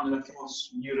traveling across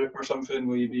Europe or something,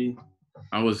 will you be?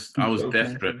 I was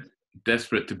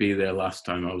desperate to be there last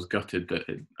time. I was gutted that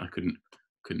I couldn't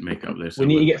make up there. So we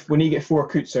need to get 4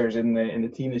 Coetzers in the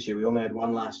team this year. We only had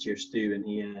one last year, Stu, and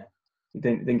he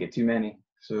didn't get too many.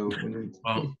 So we need.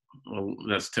 Well,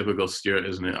 that's typical Stuart,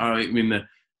 isn't it? I mean,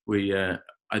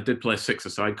 I did play a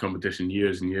 6-a-side competition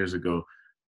years and years ago,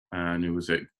 and it was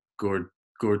at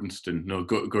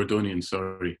Gordonian,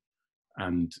 sorry.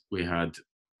 And we had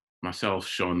myself,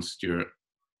 Sean Stewart,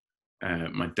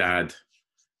 my dad,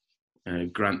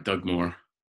 Grant Dugmore,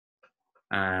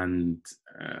 and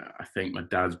I think my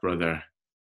dad's brother,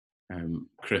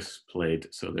 Chris, played.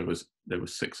 So there was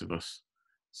 6 of us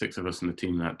in the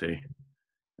team that day.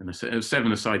 And it was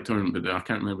 7-a-side tournament, but I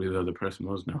can't remember who the other person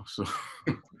was now. So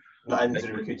Not into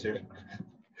the Coetzer.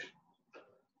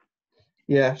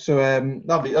 Yeah, so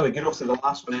that'll be good. Obviously, the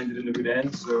last one ended in a good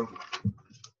end, so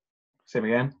same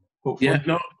again. Hopefully. Yeah,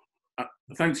 no,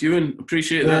 thanks, Ewan.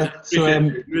 Appreciate Yeah, that. so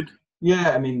Good. yeah,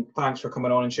 I mean, thanks for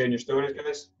coming on and sharing your stories,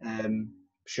 guys. I'm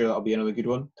sure that'll be another good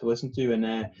one to listen to.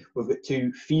 And we've got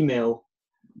 2 female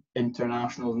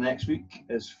internationals next week,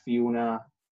 as Fiona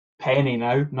Penny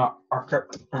now, not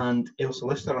Urquhart, and Ailsa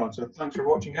Lister on. So thanks for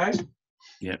watching, guys.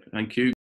 Yeah, thank you.